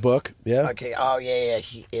promoting a book? Yeah. Okay. Oh yeah,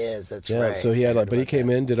 he is. That's right. So he had but he came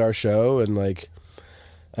in, did our show, and like,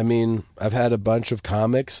 I mean, I've had a bunch of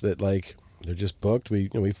comics that like they're just booked.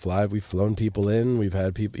 We've flown people in. We've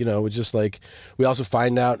had people, it's just like we also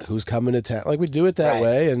find out who's coming to town. Like we do it that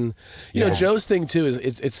way, and you know, Joe's thing too is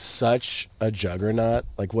it's such a juggernaut.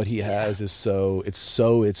 Like what he has is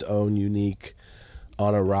its own unique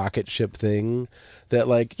on a rocket ship thing that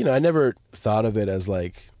like I never thought of it as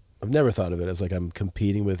like. I've never thought of it as like I'm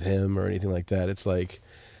competing with him or anything like that. It's like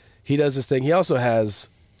he does this thing. He also has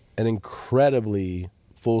an incredibly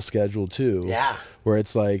full schedule too. Yeah. Where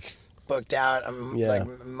it's like booked out like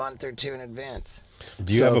a month or two in advance.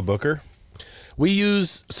 Do you have a booker? we've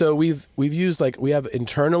used like we have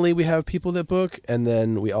internally we have people that book, and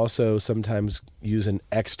then we also sometimes use an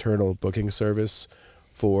external booking service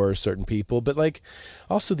for certain people. But like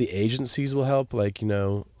also the agencies will help, like, you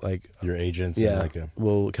know, like Your agents. yeah, And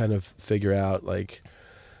we'll kind of figure out like,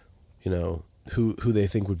 you know, who they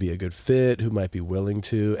think would be a good fit, who might be willing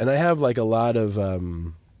to. And I have like a lot of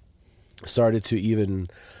started to even,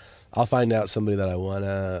 I'll find out somebody that I want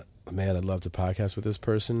to, man, I'd love to podcast with this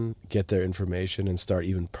person, get their information, and start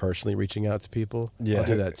even personally reaching out to people. Yeah. I'll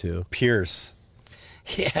do that too. Pierce.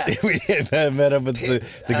 Yeah. We met up with the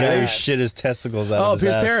guy who shit his testicles out Oh, of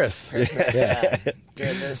his Pierce ass. Paris. Yeah. Dude,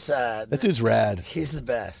 this That dude's rad. he's the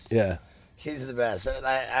best. Yeah. He's the best.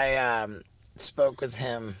 I spoke with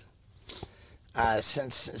him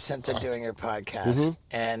since I'm doing your podcast,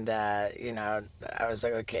 and you know, I was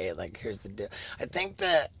like, okay, like here's the deal. I think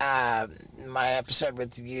that my episode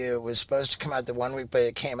with you was supposed to come out the 1 week, but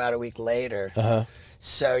it came out a week later.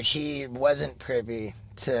 So he wasn't privy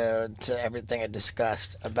to everything I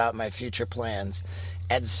discussed about my future plans,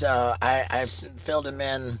 and so I filled him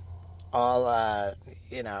in all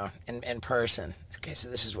you know, in person. Okay, so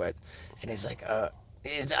this is what, and he's like,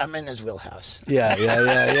 I'm in his wheelhouse. Yeah.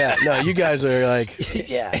 No, you guys are like,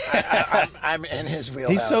 Yeah, I'm in his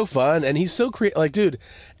wheelhouse. he's so fun and he's so creative. Like, dude,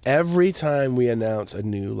 every time we announce a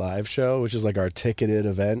new live show, which is like our ticketed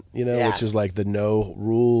event, you know, Yeah. which is like the no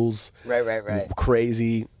rules, Right.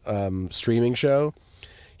 crazy streaming show,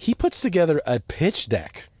 he puts together a pitch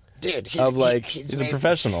deck. Dude, of like- He's a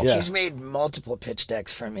professional. Yeah. He's made multiple pitch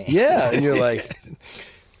decks for me. Yeah, and you're like,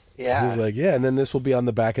 Yeah. he's like, yeah, and then this will be on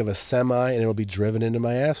the back of a semi, and it'll be driven into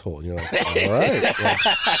my asshole. And you're like, all right.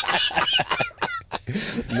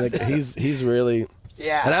 Like, he's really.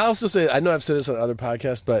 Yeah. And I also say, I know I've said this on other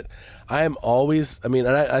podcasts, but I am always, I mean,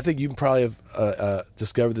 and I think you probably have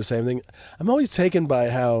discovered the same thing. I'm always taken by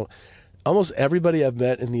how almost everybody I've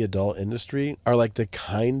met in the adult industry are like the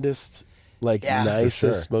kindest, like Yeah.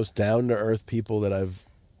 nicest, For sure. most down to earth people that I've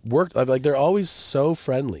worked. Like they're always so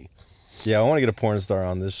friendly. Yeah, I want to get a porn star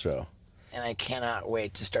on this show. And I cannot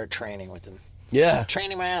wait to start training with him. Yeah.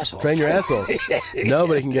 Training my asshole. Train your asshole.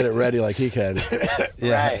 Nobody can get it ready like he can.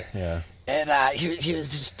 Yeah. Right. Yeah. And he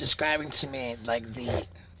was just describing to me like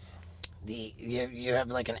you have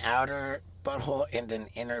like an outer butthole and an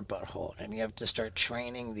inner butthole, and you have to start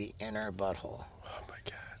training the inner butthole. Oh my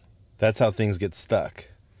God. That's how things get stuck.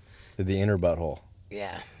 The inner butthole.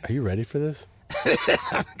 Yeah. Are you ready for this?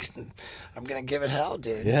 I'm gonna give it hell,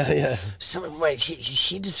 dude. Yeah. So wait,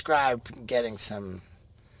 he described getting some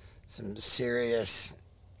serious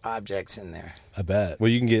objects in there. I bet. Well,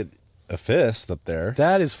 you can get a fist up there.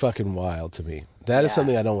 That is fucking wild to me. That is Yeah.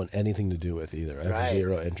 something I don't want anything to do with either. I have Right.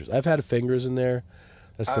 zero interest. I've had fingers in there.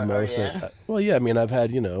 That's the Oh, most. yeah? Well, yeah. I mean, I've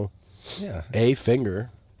had, you know, Yeah. a finger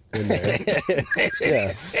in there.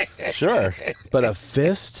 Yeah. Sure. But a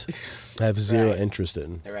fist, I have zero Right. interest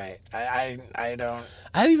in. Right. I don't.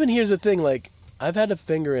 I even, here's the thing, like, I've had a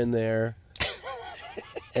finger in there,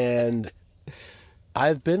 and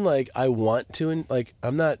I've been like, I want to, and like,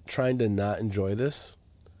 I'm not trying to not enjoy this,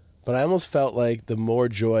 but I almost felt like the more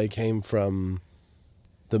joy came from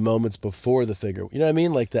the moments before the finger. You know what I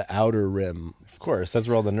mean? Like the outer rim. Of course. That's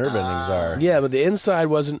where all the nerve endings are. Yeah, but the inside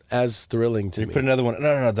wasn't as thrilling to You me. put another one.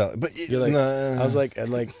 No, don't. But You're like, no. I was like, and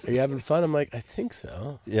like, are you having fun? I'm like, I think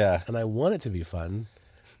so. Yeah. And I want it to be fun.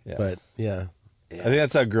 Yeah. But yeah. I think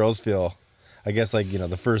that's how girls feel. I guess, like, you know,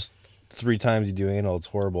 the first 3 times you do anal, it's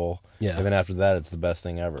horrible. Yeah. And then after that, it's the best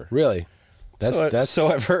thing ever. Really? That's so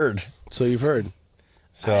I've heard. so you've heard.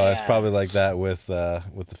 So it's probably like that with the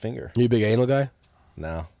finger. You a big anal guy?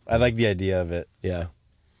 No, I like the idea of it. Yeah.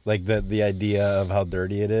 Like the idea of how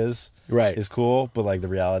dirty it is. Right. Is cool, but like the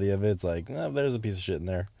reality of it's like, oh, there's a piece of shit in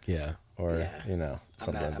there, Yeah. or Yeah. you know,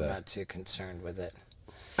 something I'm like that. not too concerned with it.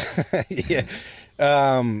 Yeah.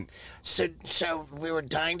 So we were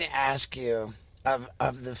dying to ask you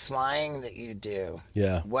of the flying that you do.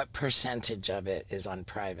 Yeah. What percentage of it is on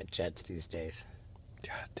private jets these days?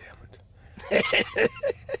 God damn it.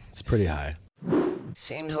 It's pretty high.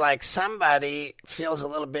 Seems like somebody feels a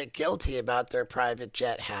little bit guilty about their private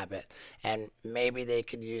jet habit, and maybe they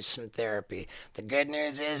could use some therapy. The good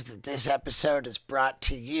news is that this episode is brought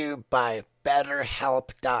to you by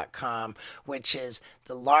BetterHelp.com, which is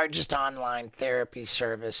the largest online therapy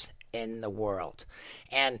service in the world.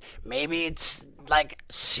 And maybe it's like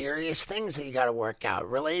serious things that you got to work out,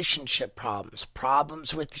 relationship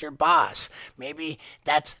problems with your boss. Maybe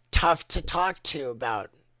that's tough to talk to about.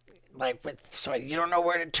 So you don't know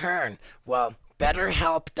where to turn. Well,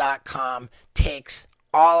 BetterHelp.com takes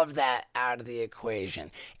all of that out of the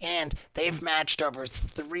equation. And they've matched over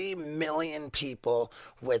 3 million people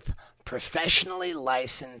with professionally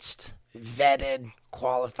licensed, vetted,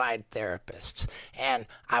 qualified therapists. And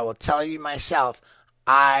I will tell you myself,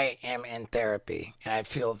 I am in therapy, and I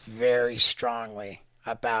feel very strongly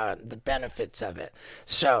about the benefits of it.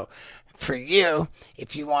 So for you,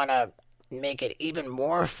 if you want to make it even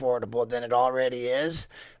more affordable than it already is,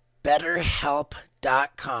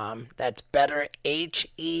 BetterHelp.com, that's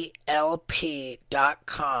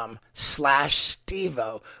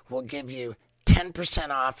BetterHelp.com/Stevo will give you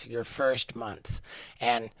 10% off your first month.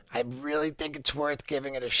 And I really think it's worth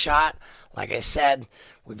giving it a shot. Like I said,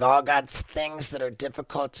 we've all got things that are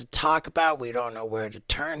difficult to talk about. We don't know where to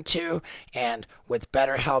turn to. And with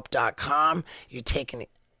BetterHelp.com, you take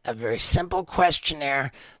a very simple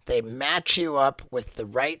questionnaire. They match you up with the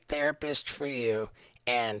right therapist for you,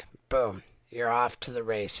 and boom, you're off to the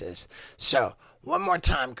races. So one more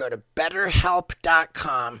time, go to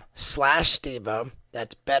BetterHelp.com/Stevo.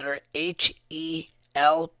 That's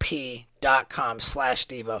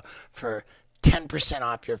BetterHelp.com/Stevo for 10%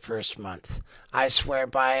 off your first month. I swear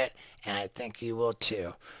by it, and I think you will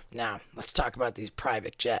too. Now, let's talk about these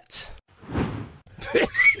private jets.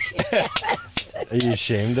 Yes. Are you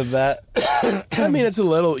ashamed of that? I mean,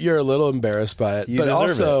 you're a little embarrassed by it, but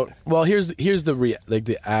also, well, here's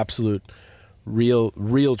the absolute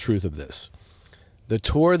real truth of this. The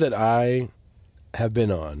tour that I have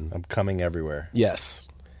been on, I'm Coming Everywhere. Yes.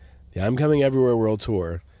 The I'm Coming Everywhere World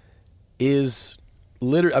Tour is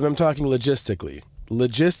literally, I'm talking logistically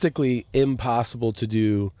impossible to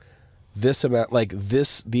do this amount, like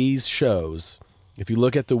these shows. If you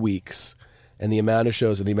look at the weeks and the amount of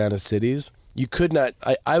shows and the amount of cities, you could not,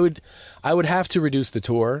 I would have to reduce the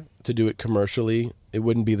tour to do it commercially. It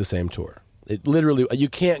wouldn't be the same tour. It literally, you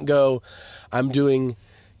can't go, I'm doing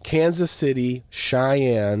Kansas City,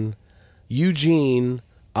 Cheyenne, Eugene,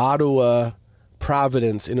 Ottawa,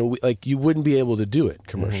 Providence in a week. Like, you wouldn't be able to do it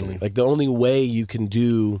commercially. Like, the only way you can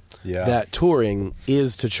do that touring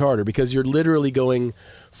is to charter, because you're literally going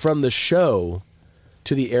from the show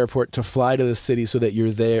to the airport to fly to the city so that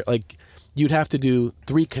you're there. Like, you'd have to do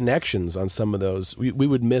 3 connections on some of those. We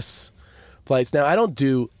would miss flights. Now, I don't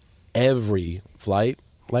do every flight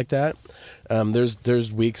like that.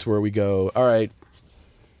 There's weeks where we go, all right,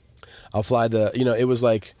 I'll fly it was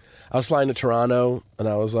like, I was flying to Toronto, and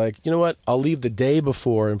I was like, you know what? I'll leave the day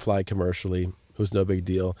before and fly commercially. It was no big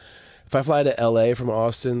deal. If I fly to LA from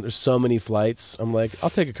Austin, there's so many flights. I'm like, I'll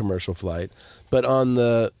take a commercial flight. But on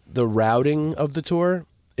the routing of the tour,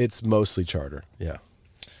 it's mostly charter. Yeah.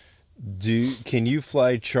 Can you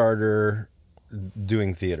fly charter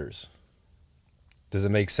doing theaters? Does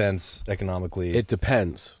it make sense economically? It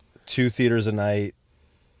depends. 2 theaters a night,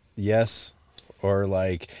 yes? Or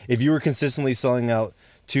like, if you were consistently selling out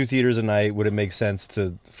 2 theaters a night, would it make sense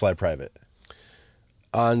to fly private?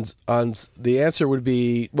 On the answer would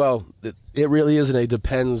be, well, it really isn't a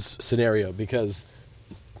depends scenario, because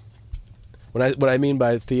what I mean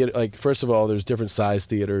by theater, like, first of all, there's different size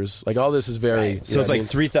theaters. Like, all this is very... Right. So it's like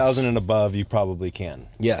 3,000 and above, you probably can.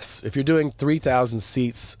 Yes. If you're doing 3,000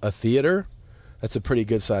 seats a theater, that's a pretty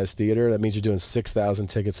good sized theater. That means you're doing 6,000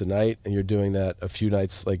 tickets a night, and you're doing that a few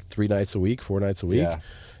nights, like 3 nights a week, 4 nights a week.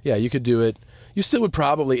 Yeah, you could do it. You still would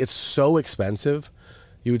probably, it's so expensive,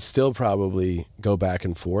 you would still probably go back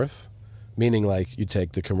and forth, meaning like you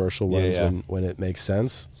take the commercial ones when it makes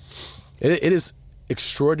sense. It is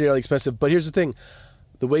extraordinarily expensive, but here's the thing.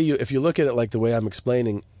 The way if you look at it like the way I'm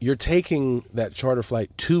explaining, you're taking that charter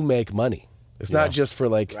flight to make money. It's not just for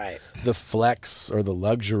like the flex or the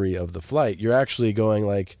luxury of the flight. You're actually going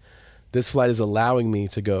like, this flight is allowing me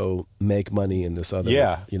to go make money in this other,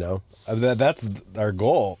 That's our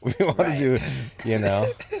goal. We want to do,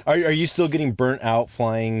 Are you still getting burnt out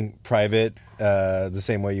flying private the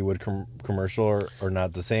same way you would commercial, or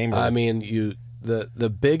not the same? I mean, the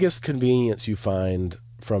biggest convenience you find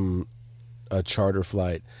from a charter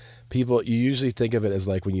flight, you usually think of it as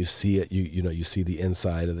like when you see it, you see the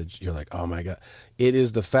inside of you're like, oh my God. It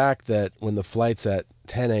is the fact that when the flight's at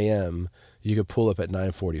 10 a.m., you could pull up at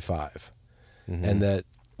 9:45. And that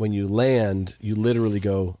when you land, you literally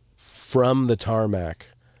go from the tarmac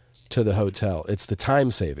to the hotel. It's the time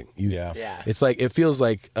saving. It's like, it feels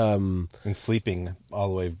like... and sleeping all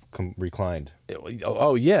the way reclined.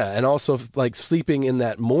 And also like sleeping in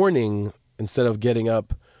that morning instead of getting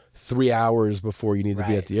up 3 hours before you need to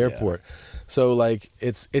be at the airport. So like,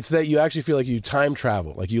 it's that you actually feel like you time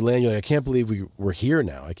travel. Like, you land, you're like, I can't believe we're here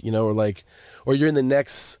now. Like, or you're in the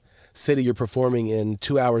next city you're performing in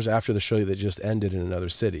 2 hours after the show that just ended in another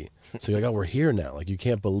city. So you're like, oh, we're here now. Like, you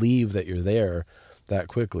can't believe that you're there that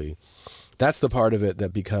quickly. that's the part of it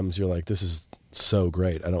that becomes, you're like, this is so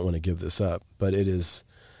great. I don't want to give this up, but it is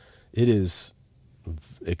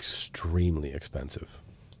extremely expensive.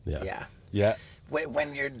 Yeah. Yeah. Yeah.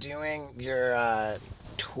 When you're doing your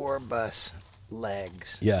tour bus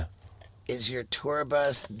legs, Yeah. is your tour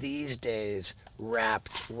bus these days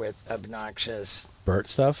wrapped with obnoxious Bert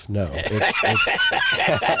stuff? No, it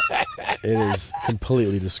is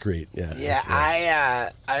completely discreet. Yeah.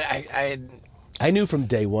 Yeah, I knew from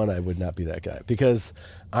day one I would not be that guy because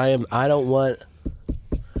I don't want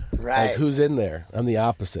right. like who's in there. I'm the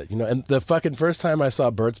opposite, you know. And the fucking first time I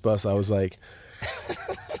saw Bert's bus, I was like,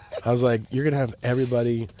 you're gonna have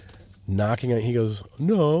everybody knocking on. He goes,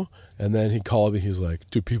 no. And then he called me. He was like,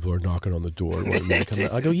 dude, people are knocking on the door. Wanting me to come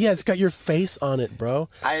out. I go, yeah, it's got your face on it, bro.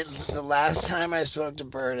 The last time I spoke to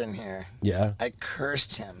Bert in here, Yeah. I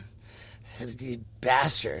cursed him. I said, you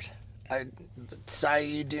bastard. I saw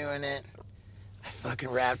you doing it. I fucking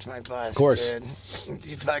wrapped my bus, Of course. dude.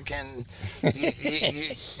 You fucking...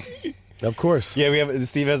 Of course. Yeah,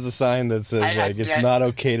 Steve has a sign that says it's not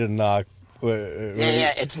okay to knock.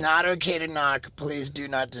 Yeah, it's not okay to knock. Please do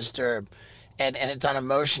not disturb. And it's on a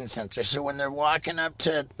motion sensor, so when they're walking up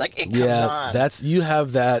to, like, it comes on. That's, you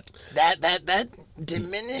have that. That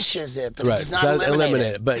diminishes it, but Right, it does not does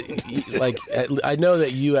eliminate it. But like, I know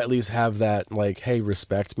that you at least have that. Like, hey,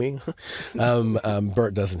 respect me.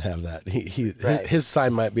 Bert doesn't have that. Right. His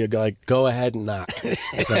sign might be like, go ahead and knock.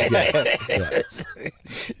 But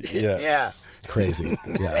Yeah. Crazy.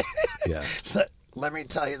 Yeah. Let me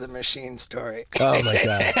tell you the machine story. Oh my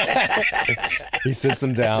god. He sits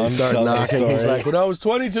him down. He started knocking. He's like, when I was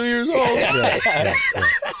 22 years old.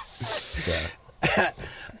 Yeah.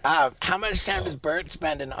 How much time does Bert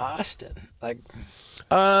spend in Austin? Like,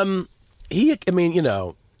 I mean, you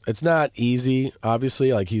know, it's not easy.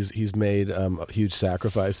 Obviously, like he's made huge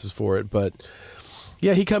sacrifices for it, but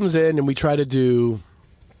yeah, he comes in and we try to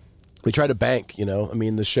bank. You know, I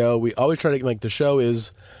mean, the show, we always try to, like, the show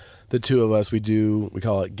is the two of us. We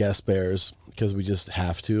call it guest bears because we just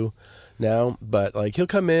have to now. But like, he'll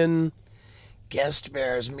come in. guest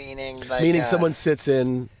bears, meaning someone sits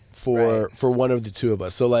in for one of the two of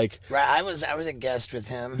us. So like, right, I was a guest with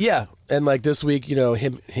him. Yeah, and like this week, you know,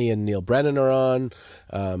 he and Neil Brennan are on,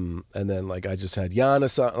 and then like I just had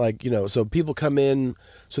Giannis on, like, you know, so people come in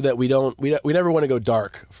so that we never want to go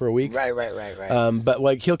dark for a week. Right. But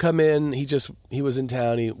like he'll come in, he was in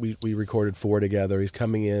town. We recorded 4 together. He's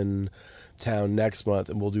coming in town next month,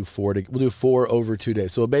 and we'll do 4 over 2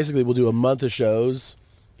 days. So basically, we'll do a month of shows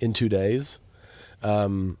in 2 days.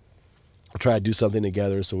 We'll try to do something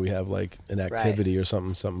together so we have like an activity or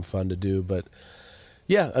something fun to do. But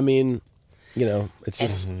yeah, I mean, you know, it's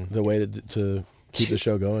just the way to keep the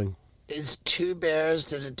show going. Is 2 Bears,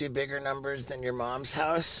 does it do bigger numbers than your mom's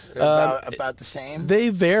house? Or about the same? They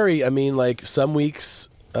vary. I mean, like some weeks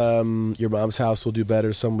your mom's house will do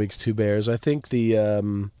better. Some weeks 2 Bears. I think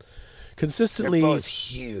the consistently They're both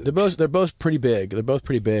huge. They're both pretty big.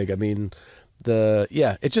 I mean,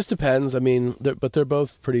 it just depends. I mean, they're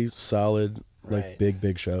both pretty solid, like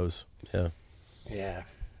big shows. Yeah. Yeah.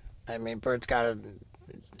 I mean, Bert's got to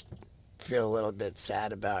feel a little bit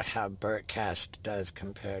sad about how Bertcast does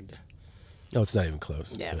compared to... No, it's not even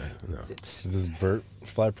close. Yeah. No. Does Bert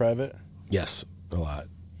fly private? Yes, a lot.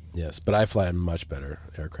 Yes, but I fly a much better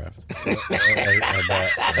aircraft.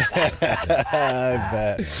 I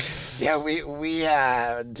bet. Yeah, we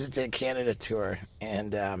did a Canada tour,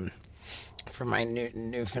 and for my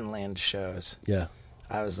Newfoundland shows, Yeah.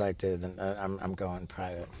 I was like, dude, I'm going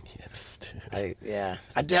private. Yes, dude.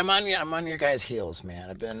 I'm on your guys' heels, man.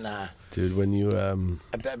 I've been Dude, when you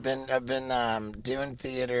I've been doing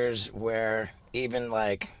theaters where even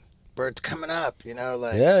like Bert's coming up, you know,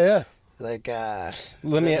 like yeah. like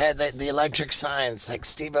Let me- the electric signs, like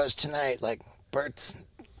Steve-O's tonight, like Bert's,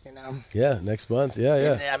 you know. Yeah, next month.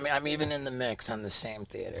 Yeah. I mean, I'm even in the mix on the same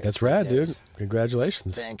theater. That's rad, these days. dude.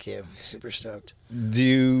 Congratulations. Thank you. Super stoked. Do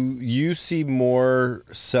you see more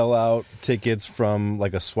sellout tickets from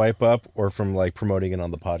like a swipe up or from like promoting it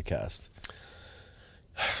on the podcast?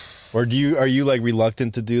 Or are you like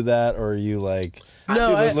reluctant to do that, or are you like,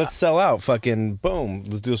 No, dude, let's sell out, fucking boom,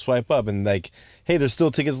 let's do a swipe up, and like, hey, there's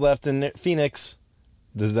still tickets left in Phoenix.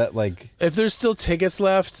 Does that like, if there's still tickets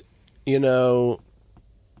left, you know,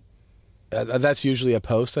 that's usually a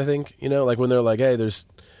post, I think. You know, like when they're like, hey, if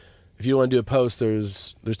you want to do a post,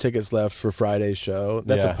 there's tickets left for Friday's show.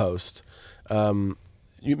 That's a post.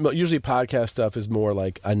 Usually podcast stuff is more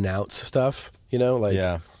like announce stuff, you know,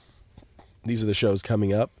 like these are the shows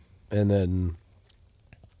coming up, and then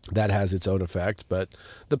that has its own effect. But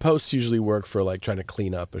the posts usually work for like trying to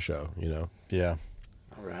clean up a show, you know? Yeah.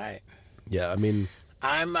 All right. Yeah, I mean,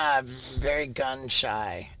 I'm very gun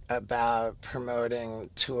shy about promoting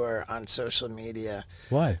tour on social media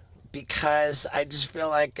Why? because I just feel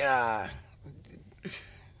like I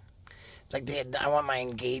want my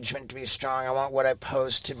engagement to be strong. I want what I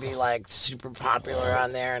post to be like super popular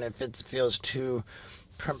on there, and if it feels too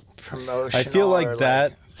promotional, I feel like or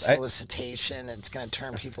that solicitation, it's going to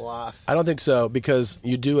turn people off. I don't think so, because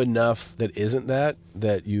you do enough that isn't that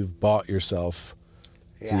you've bought yourself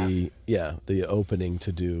the opening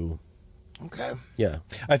to do. Okay. Yeah.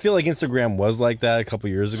 I feel like Instagram was like that a couple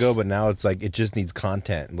years ago, but now it's like it just needs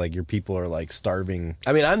content. Like your people are like starving.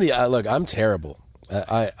 I mean, I'm terrible.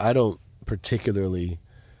 I don't particularly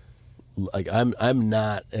like. I'm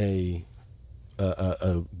not a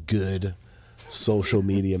good social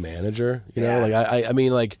media manager. You know, Yeah. like I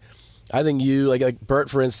mean, like I think you like Bert,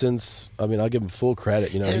 for instance. I mean, I'll give him full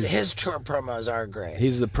credit. You know, His tour promos are great.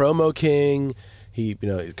 he's the promo king. He,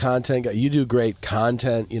 content guy. You do great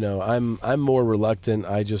content. You know, I'm more reluctant.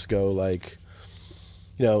 I just go like,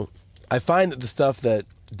 I find that the stuff that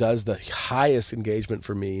does the highest engagement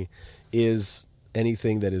for me is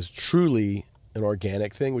anything that is truly an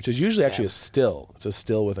organic thing, which is usually actually a still. It's a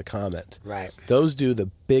still with a comment. Right. Those do the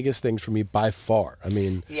biggest things for me by far. I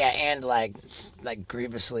mean, Yeah, and like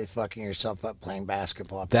grievously fucking yourself up playing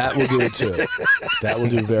basketball. that will do it too. That will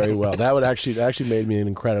do very well. That actually made me an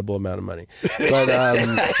incredible amount of money. But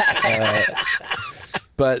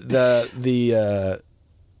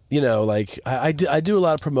like I do a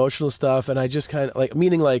lot of promotional stuff, and I just kind of like,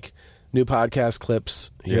 meaning like new podcast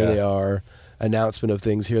clips. Here they are. Announcement of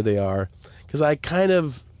things. Here they are. Because I kind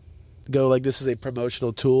of go like, this is a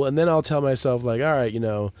promotional tool, and then I'll tell myself like, all right,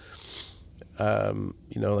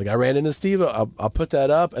 like I ran into Steve. I'll put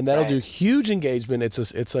that up, and that'll do huge engagement. It's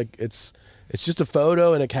just a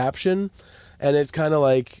photo and a caption, and it's kind of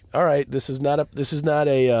like, all right, this is not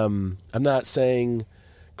a I'm not saying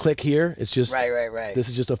click here. It's just right. This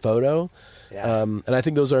is just a photo. Yeah. And I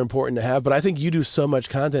think those are important to have. But I think you do so much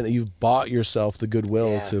content that you've bought yourself the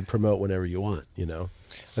goodwill to promote whenever you want.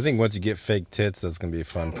 I think once you get fake tits, that's going to be a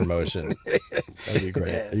fun promotion. That'd be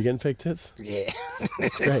great. Are you getting fake tits? Yeah.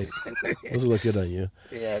 That's great. Those will look good on you.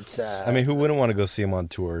 Yeah, it's. I mean, who wouldn't want to go see him on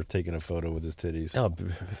tour taking a photo with his titties? Oh,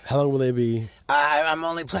 how long will they be? I'm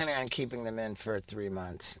only planning on keeping them in for 3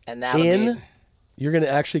 months, and that'll In? be. You're going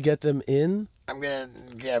to actually get them in? I'm gonna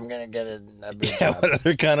get a boob Yeah, job. what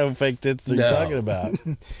other kind of fake tits are you talking about?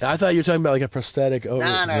 I thought you were talking about like a prosthetic. No,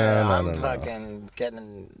 I'm no. fucking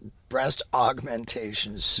getting breast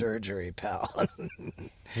augmentation surgery, pal.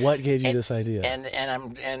 What gave you this idea?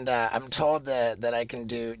 I'm told that I can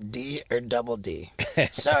do D or double D.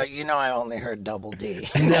 So I only heard double D.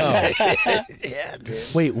 No. Yeah, dude.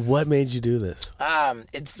 Wait, what made you do this?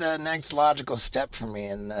 It's the next logical step for me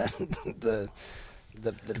in the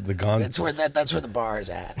gone. that's where the bar is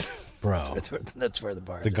at. Bro. That's where the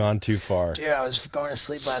bar is. The gone too far. Dude, I was going to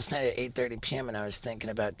sleep last night at 8:30 p.m. and I was thinking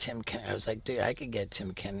about Tim Kennedy. I was like, dude, I could get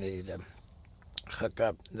Tim Kennedy to hook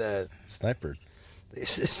up the Sniper.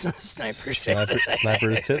 sniper shit. Sniper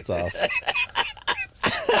his tits off.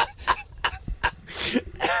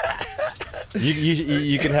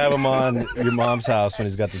 You can have him on your mom's house when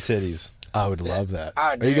he's got the titties. I would love that. Oh,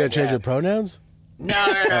 Are you going to change your pronouns? No.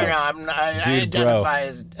 I'm not, I Dude, bro. identify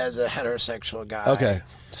as a heterosexual guy. Okay.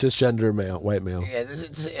 Cisgender male, white male. Yeah,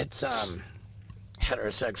 it's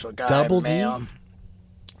heterosexual guy. Double D? male.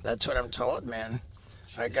 That's what I'm told, man.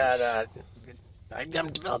 I got I'm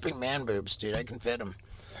developing man boobs, dude. I can fit them.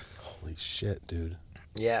 Holy shit, dude.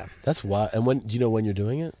 Yeah. That's why. And when do you know when you're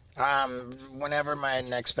doing it? Whenever my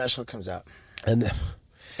next special comes out. And then,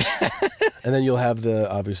 and then you'll have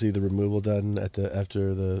obviously the removal done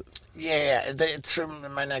after the. Yeah. It's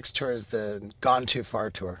from my next tour is the Gone Too Far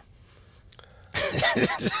tour.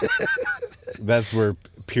 That's where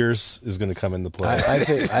Pierce is going to come into play. I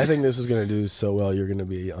think this is going to do so well. You're going to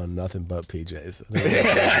be on nothing but PJs.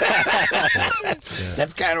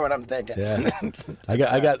 That's kind of what I'm thinking. Yeah, I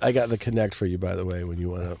got the connect for you, by the way. When you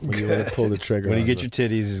want to pull the trigger. When you get your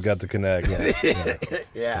titties, he's got the connect.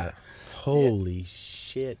 Yeah. Holy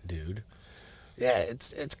shit, dude. Yeah,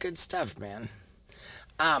 it's good stuff, man.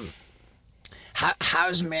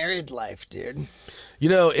 How's married life, dude?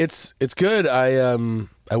 It's good. I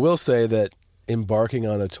will say that embarking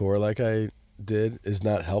on a tour like I did is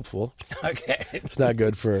not helpful. Okay. It's not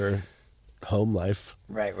good for home life.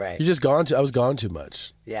 Right. I was gone too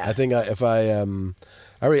much. Yeah. I think I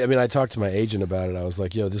talked to my agent about it. I was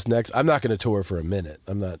like, I'm not going to tour for a minute.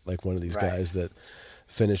 I'm not like one of these guys that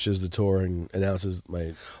finishes the tour and announces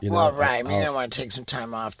my, Well, right. I want to take some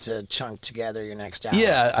time off to chunk together your next album.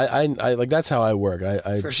 Yeah, I like that's how I work.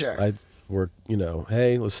 For sure. I work,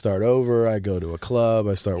 hey, let's start over. I go to a club,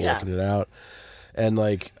 I start working it out. And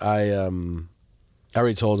like I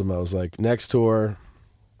already told him, I was like, next tour,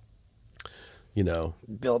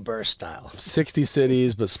 Bill Burr style. 60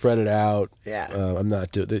 cities, but spread it out. Yeah. I'm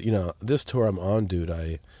not doing, this tour I'm on, dude,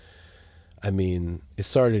 I mean, it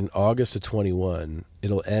started in August of 21.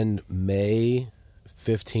 It'll end May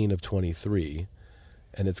 15 of 23.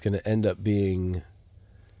 And it's going to end up being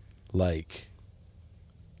like,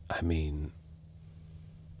 I mean,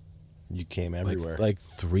 you came everywhere. Like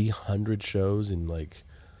 300 shows in like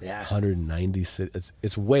 190 cities.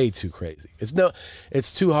 It's way too crazy.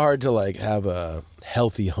 It's too hard to like have a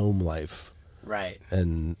healthy home life. Right.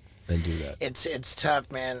 And do that. It's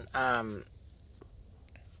tough, man.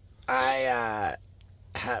 I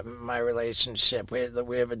have my relationship. We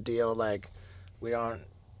have a deal like we don't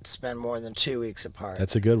spend more than 2 weeks apart.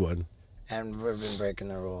 That's a good one. And we've been breaking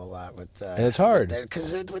the rule a lot with and it's hard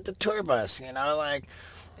because with the tour bus, like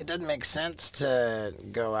it doesn't make sense to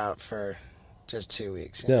go out for just 2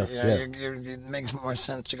 weeks. It makes more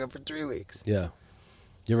sense to go for 3 weeks. Yeah.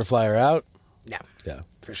 You ever fly her out? Yeah. Yeah.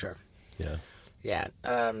 For sure. Yeah. Yeah.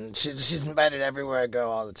 She's invited everywhere I go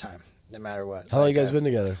all the time, no matter what. How long you guys been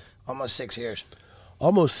together? Almost 6 years.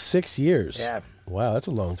 Almost 6 years? Yeah. Wow, that's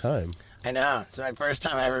a long time. I know. It's my first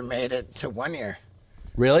time I ever made it to 1 year.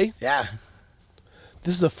 Really? Yeah.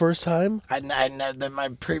 This is the first time? My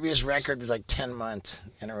previous record was like 10 months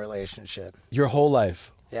in a relationship. Your whole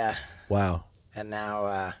life? Yeah. Wow. And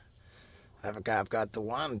now I've got the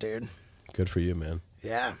one, dude. Good for you, man.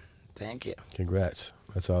 Yeah. Thank you. Congrats.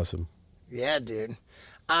 That's awesome. Yeah, dude.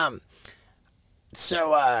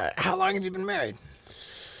 So how long have you been married?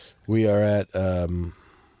 We are at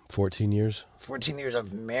 14 years. 14 years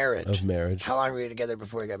of marriage. Of marriage. How long were you together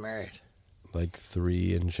before you got married? Like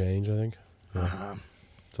 3 and change, I think. Yeah. Uh-huh.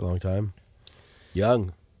 It's a long time.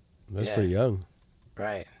 Young. That's pretty young.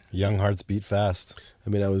 Right. Young hearts beat fast. I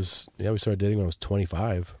mean, we started dating when I was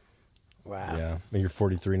 25. Wow. Yeah. You're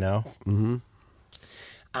 43 now? Mm-hmm.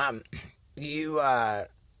 You're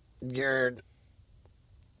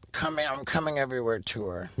I'm Coming Everywhere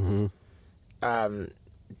tour. Mm-hmm.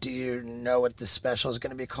 Do you know what the special is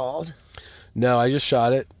going to be called? No, I just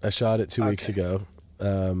shot it. I shot it 2 weeks ago.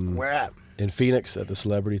 Where at? In Phoenix at the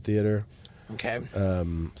Celebrity Theater. Okay.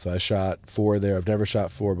 So I shot 4 there. I've never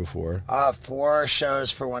shot 4 before. 4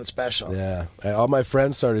 shows for one special. Yeah. All my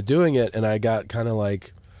friends started doing it, and I got kind of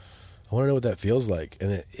like, I want to know what that feels like.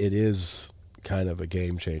 And it is kind of a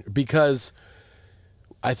game changer. Because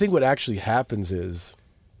I think what actually happens is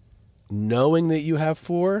knowing that you have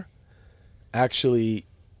 4 actually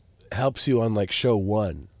helps you on like show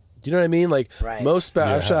 1. Do you know what I mean? Like right.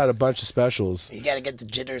 I've shot a bunch of specials. You got to get the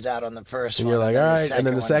jitters out on the first and one. You're like, all right, and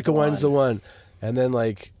then the second one's the one. one. And then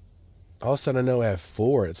like all of a sudden I know I have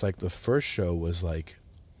 4. It's like the first show was like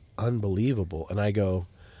unbelievable. And I go,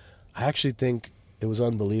 I actually think it was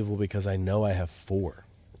unbelievable because I know I have 4.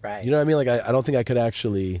 Right. You know what I mean? Like I don't think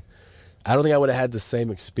I would have had the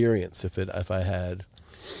same experience if I had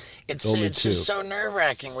It's only it's 2. just so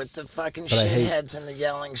nerve-wracking with the fucking But I hate- shitheads and the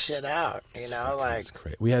yelling shit out. It's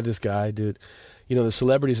great. We had this guy, dude. The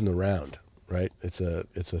Celebrities in the Round, right? It's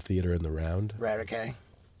a theater in the Round. Right, okay.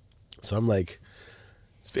 So I'm like,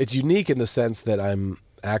 it's unique in the sense that I'm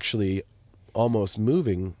actually almost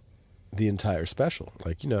moving the entire special,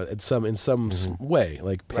 like in some way,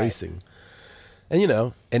 like pacing,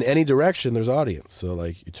 and in any direction there's audience. So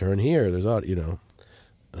like you turn here, there's audience,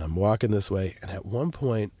 and I'm walking this way, and at one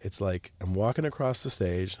point it's like I'm walking across the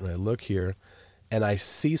stage, and I look here, and I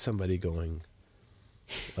see somebody going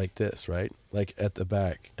like this, right, like at the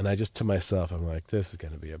back, and I just to myself, I'm like, this is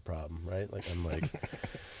gonna be a problem, right? Like I'm like.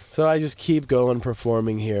 So I just keep going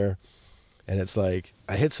performing here, and it's like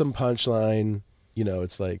I hit some punchline,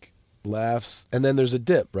 it's like laughs, and then there's a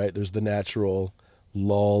dip, right? There's the natural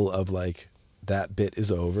lull of like that bit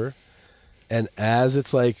is over, and as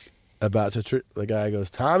it's like about to, the guy goes,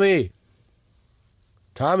 Tommy,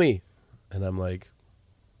 and I'm like,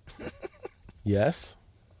 yes,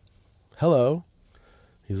 hello.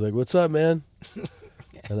 He's like, what's up, man?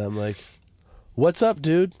 And I'm like, what's up,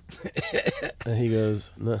 dude? And he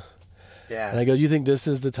goes, no. Yeah. And I go, you think this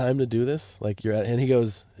is the time to do this? Like and he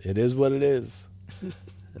goes, it is what it is.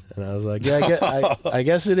 And I was like, yeah, I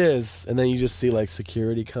guess it is. And then you just see like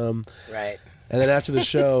security come. Right. And then after the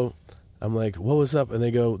show, I'm like, what was up? And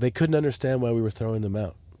they go, they couldn't understand why we were throwing them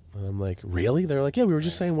out. And I'm like, really? They're like, yeah, we were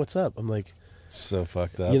just saying what's up. I'm like, so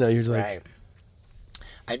fucked up. you're like, right.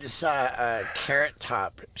 I just saw a Carrot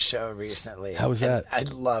Top show recently. How was that? I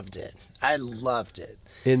loved it. I loved it.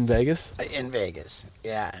 In Vegas? In Vegas,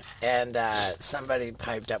 yeah. And somebody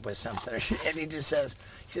piped up with something, and he says,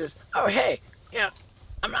 "Oh, hey, yeah,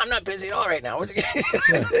 I'm not busy at all right now."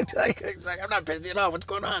 It's like, I'm not busy at all. What's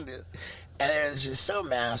going on, dude? And it was just so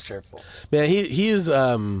masterful. Man, he is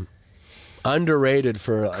underrated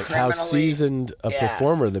for like how seasoned a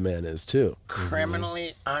performer the man is too.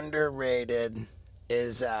 Criminally underrated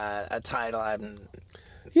is a title I'm.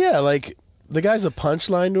 Yeah, like the guy's a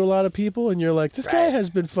punchline to a lot of people, and you're like, this guy has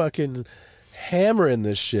been fucking hammering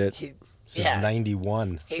this shit since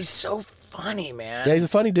 '91. He's so funny, man. Yeah, he's a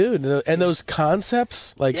funny dude, and those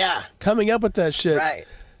concepts, like coming up with that shit,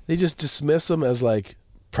 they just dismiss them as like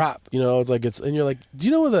prop. You know, it's like and you're like, do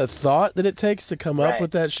you know the thought that it takes to come up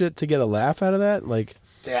with that shit to get a laugh out of that? Like,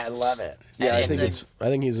 dude, I love it. Yeah, I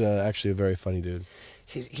think he's actually a very funny dude.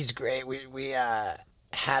 He's great. We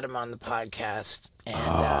had him on the podcast, and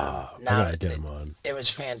I gotta get him on. It was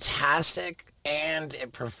fantastic, and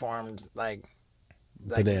it performed like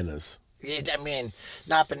bananas. I mean,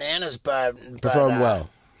 not bananas, but performed well.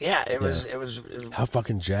 Yeah, it was. How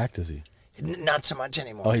fucking jacked is he? Not so much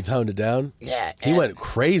anymore. Oh, he toned it down. Yeah, he went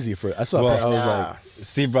crazy for it. I saw. I was like,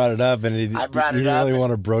 Steve brought it up, and he didn't really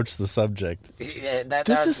want to broach the subject. Yeah,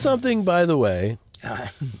 this is something, by the way,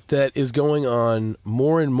 that is going on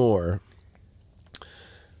more and more.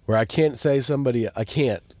 Where I can't say somebody, I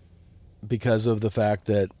can't, because of the fact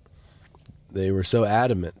that they were so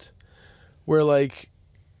adamant. Where like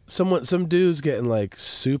some dude's getting like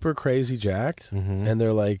super crazy jacked, and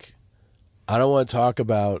they're like, I don't want to talk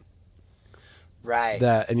about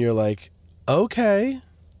that, and you're like, okay,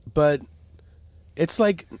 but it's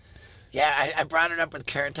like. Yeah, I brought it up with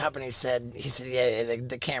Carrot Top, and he said, yeah,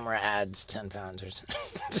 the camera adds 10 pounds or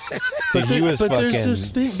something. But there's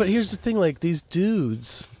this thing. But here's the thing: like these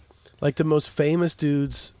dudes, like the most famous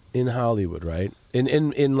dudes in Hollywood, right?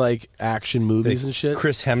 In like action movies and shit.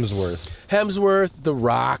 Chris Hemsworth, The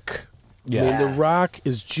Rock. Yeah, I mean, The Rock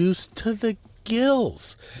is juiced to the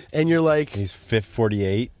gills, and you're like, he's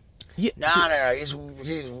 48. Yeah, no.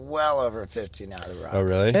 He's well over 50 now. The Rock. Oh,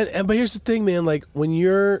 really? And but here's the thing, man. Like when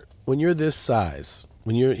you're this size,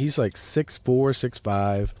 he's like 6'4",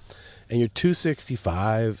 6'5", and you're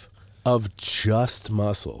 265 of just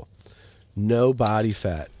muscle, no body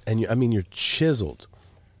fat, and you're chiseled.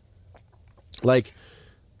 Like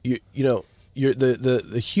you know,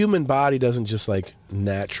 the human body doesn't just like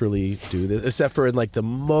naturally do this, except for in like the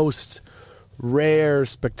most rare,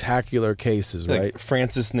 spectacular cases, like right?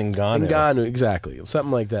 Francis Ngannou. Ngannou, exactly,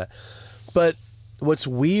 something like that. But what's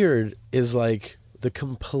weird is like the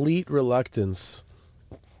complete reluctance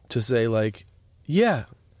to say like, yeah,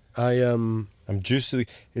 I'm juiced.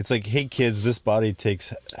 It's like, hey kids, this body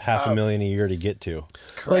takes $500,000 a year to get to.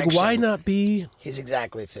 Correction. Like, why not be? He's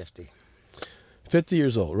exactly 50. 50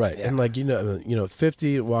 years old, right? Yeah. And like you know,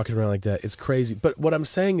 50 walking around like that, it's crazy. But what I'm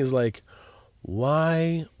saying is like,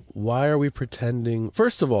 why are we pretending?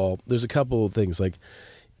 First of all, there's a couple of things. Like,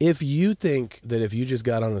 if you think that if you just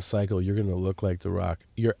got on a cycle, you're going to look like The Rock,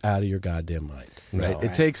 you're out of your goddamn mind, right? No.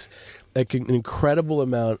 It takes like an incredible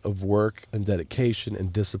amount of work and dedication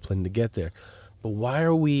and discipline to get there. But why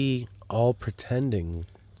are we all pretending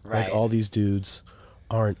like all these dudes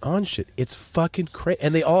aren't on shit? It's fucking crazy.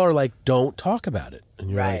 And they all are like, don't talk about it. And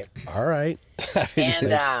you're like, all right.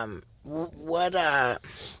 And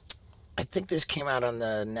I think this came out on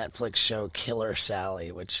the Netflix show Killer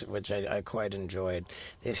Sally, which I quite enjoyed.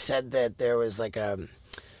 They said that there was like a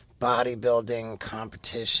bodybuilding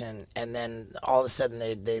competition, and then all of a sudden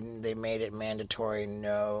they made it mandatory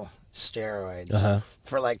no steroids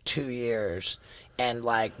for like 2 years, and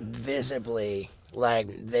like visibly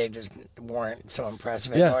like they just weren't so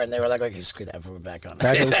impressed anymore, and they were like, okay, screw that, put it back on.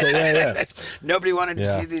 Nobody wanted to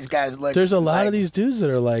see these guys look. There's a lot of these dudes that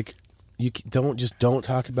are like, you don't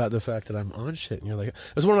talk about the fact that I'm on shit. And you're like, it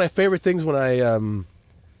was one of my favorite things when I, you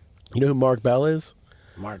know who Mark Bell is?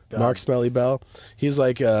 Mark Smelly Bell. He's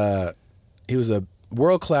like, he was a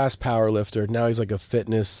world-class power lifter. Now he's like a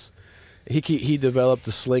fitness. He developed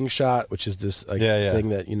the slingshot, which is this like thing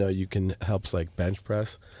that, you know, you can helps like bench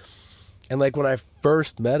press. And like when I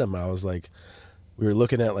first met him, I was like, we were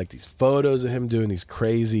looking at like these photos of him doing these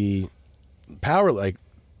crazy power, like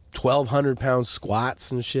 1,200 pound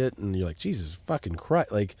squats and shit, and you're like, Jesus fucking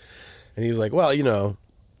Christ, like, and he's like, well, you know,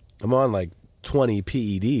 I'm on like 20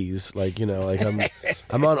 PEDs, like, you know, like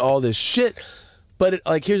I'm on all this shit, but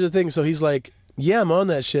like here's the thing, so he's like, yeah, I'm on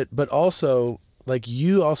that shit, but also like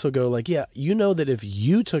you also go like, yeah, you know that if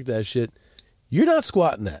you took that shit, you're not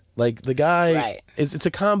squatting that, like the guy it's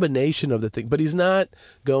a combination of the thing, but he's not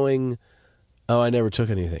going Oh, I never took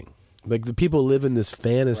anything. Like the people live in this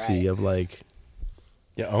fantasy Right. of like,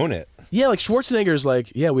 Yeah, own it. yeah, like Schwarzenegger's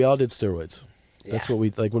like, yeah, we all did steroids. That's Yeah. what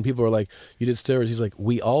we like when people are like, you did steroids. He's like,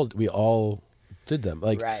 we all did them.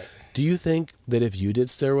 Like, Right. do you think that if you did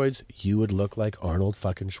steroids, you would look like Arnold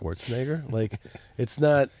fucking Schwarzenegger? Like, it's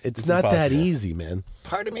not that impossible. easy, man.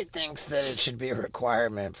 Part of me thinks that it should be a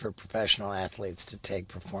requirement for professional athletes to take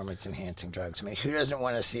performance-enhancing drugs. I mean, who doesn't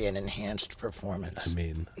want to see an enhanced performance?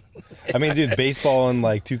 I mean, dude, baseball in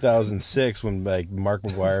like 2006 when like Mark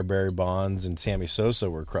McGwire, Barry Bonds, and Sammy Sosa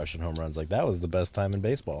were crushing home runs, like that was the best time in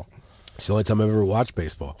baseball. It's the only time I've ever watched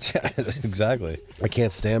baseball. Exactly. I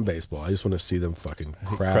can't stand baseball. I just want to see them fucking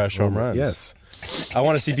Crash home runs. Yes. I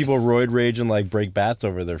want to see people roid rage and like break bats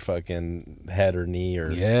over their fucking head or knee,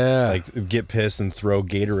 or like get pissed and throw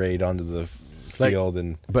Gatorade onto the field.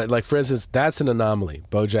 But like for instance, that's an anomaly.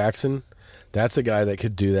 Bo Jackson, that's a guy that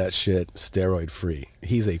could do that shit steroid free.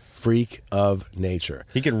 He's a freak of nature.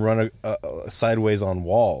 He can run sideways on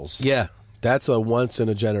walls. Yeah. That's a once in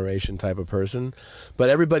a generation type of person. But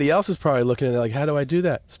everybody else is probably looking at it like, how do I do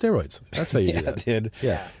that? Steroids. That's how you do that. Dude.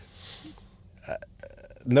 Yeah.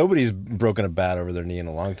 Nobody's broken a bat over their knee in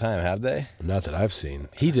a long time, have they? Not that I've seen.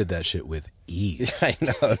 He did that shit with ease. I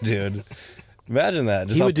know, dude. Imagine that.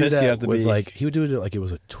 Just He how would do pissed you that have to with be. like he would do it like it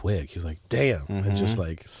was a twig. He was like, damn, and just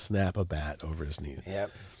like snap a bat over his knee.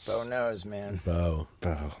 Yep. Bo knows, man. Bo.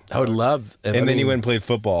 Oh. I would love. And then he went and played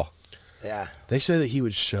football. Yeah. They say that he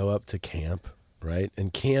would show up to camp, right?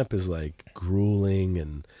 And camp is like grueling,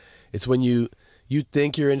 and it's when you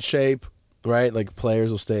think you're in shape, right? Like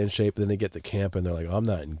players will stay in shape, then they get to camp and they're like, oh, I'm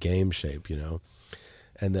not in game shape, you know?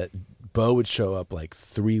 And that Bo would show up like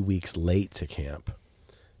 3 weeks late to camp,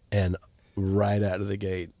 and right out of the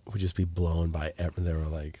gate would just be blown by everything. They were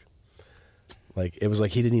like it was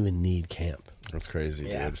like he didn't even need camp. That's crazy,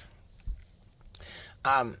 Yeah.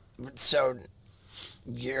 dude. So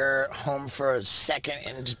you're home for a second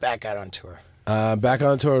and just back out on tour. Back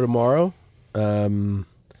on tour tomorrow. It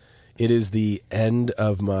is the end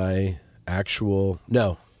of my actual.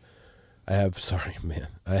 No, I have. Sorry, man.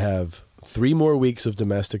 I have 3 more weeks of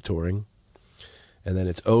domestic touring, and then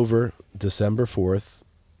it's over December 4th,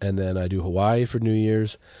 and then I do Hawaii for New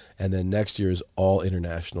Year's, and then next year is all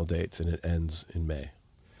international dates, and it ends in May.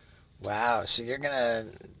 Wow. So you're gonna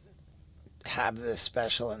have this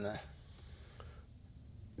special in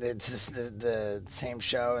it's just the same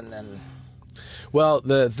show, and then. Well,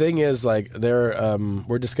 the thing is, like,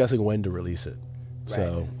 we're discussing when to release it.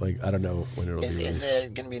 So, like, I don't know when it'll be released. Is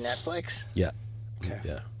it going to be Netflix? Yeah. Okay.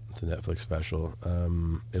 Yeah. It's a Netflix special.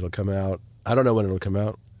 It'll come out. I don't know when it'll come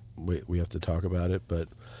out. We have to talk about it, but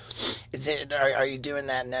Is it? Are you doing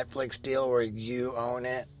that Netflix deal where you own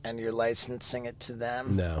it and you're licensing it to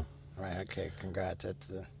them? no. Right. Okay. Congrats. That's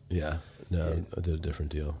the. Yeah. No, I did a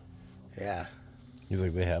different deal. Yeah. He's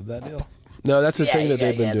like, they have that deal? No, that's the thing that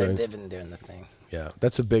they've been doing. They've been doing the thing. Yeah.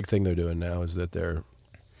 That's a big thing they're doing now is that they're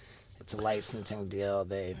It's a licensing deal.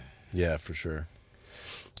 Yeah, for sure.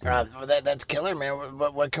 Well, that's killer, man.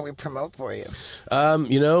 What can we promote for you?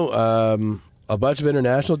 a bunch of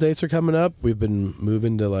international dates are coming up. We've been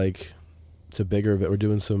moving to bigger. We're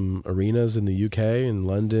doing some arenas in the UK, in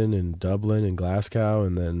London, and Dublin, and Glasgow,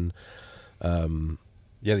 and then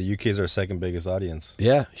Yeah, the UK is our second biggest audience.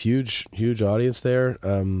 yeah, huge audience there.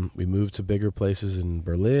 We moved to bigger places in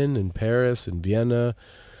Berlin, and Paris, and Vienna.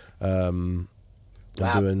 I'm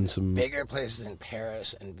doing some bigger places in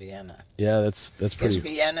Paris and Vienna. Yeah, that's Because pretty.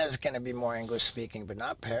 Vienna is going to be more English speaking, but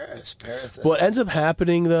not Paris. What ends up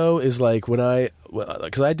happening though is like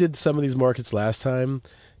because I did some of these markets last time,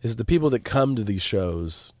 is the people that come to these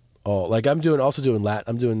shows all like I'm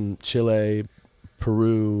doing Chile,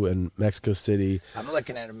 Peru, and Mexico City. I'm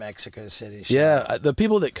looking at a Mexico City show. Yeah, the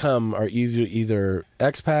people that come are either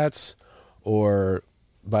expats or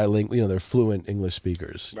bilingual. They're fluent English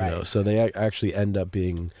speakers. Right. So they actually end up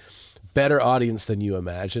being better audience than you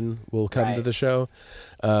imagine will come to Right. the show.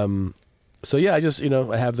 So yeah, I just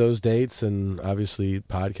I have those dates and obviously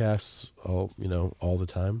podcasts all the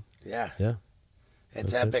time. Yeah. Yeah.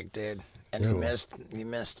 It's That's it. epic, dude. And you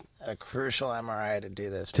missed a crucial MRI to do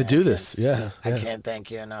this. To man. do this, yeah. I can't thank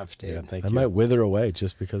you enough, dude. Yeah, thank I you. might wither away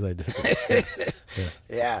just because I did this.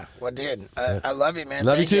 Yeah. Well, dude, I love you, man.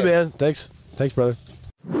 Love you Thank too, man. Thanks, brother.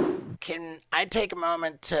 Can I take a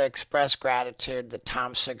moment to express gratitude that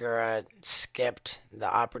Tom Segura skipped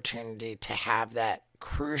the opportunity to have that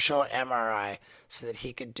crucial MRI so that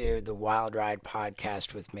he could do the Wild Ride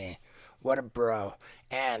podcast with me? What a bro.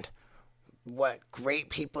 And what great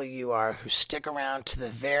people you are who stick around to the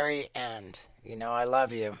very end. I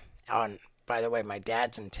love you. Oh, and by the way, my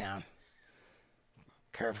dad's in town.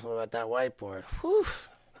 Careful about that whiteboard. Whew.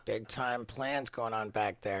 Big time plans going on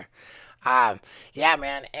back there. Yeah,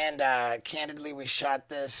 man. And candidly, we shot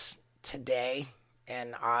this today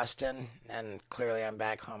in Austin, and clearly I'm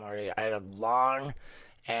back home already. I had a long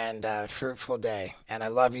and fruitful day, and I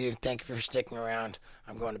love you. Thank you for sticking around.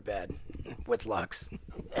 I'm going to bed with Lux.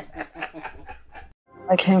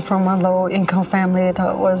 I came from a low-income family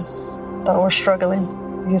that was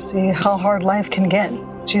struggling. You see how hard life can get.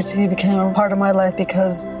 GC became a part of my life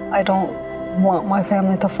because I don't want my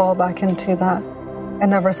family to fall back into that. I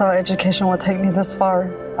never thought education would take me this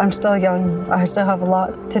far. I'm still young. I still have a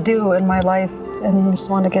lot to do in my life and just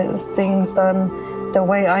want to get things done the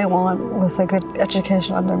way I want with a good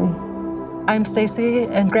education under me. I'm Stacy,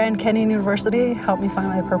 and Grand Canyon University helped me find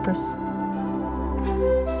my purpose.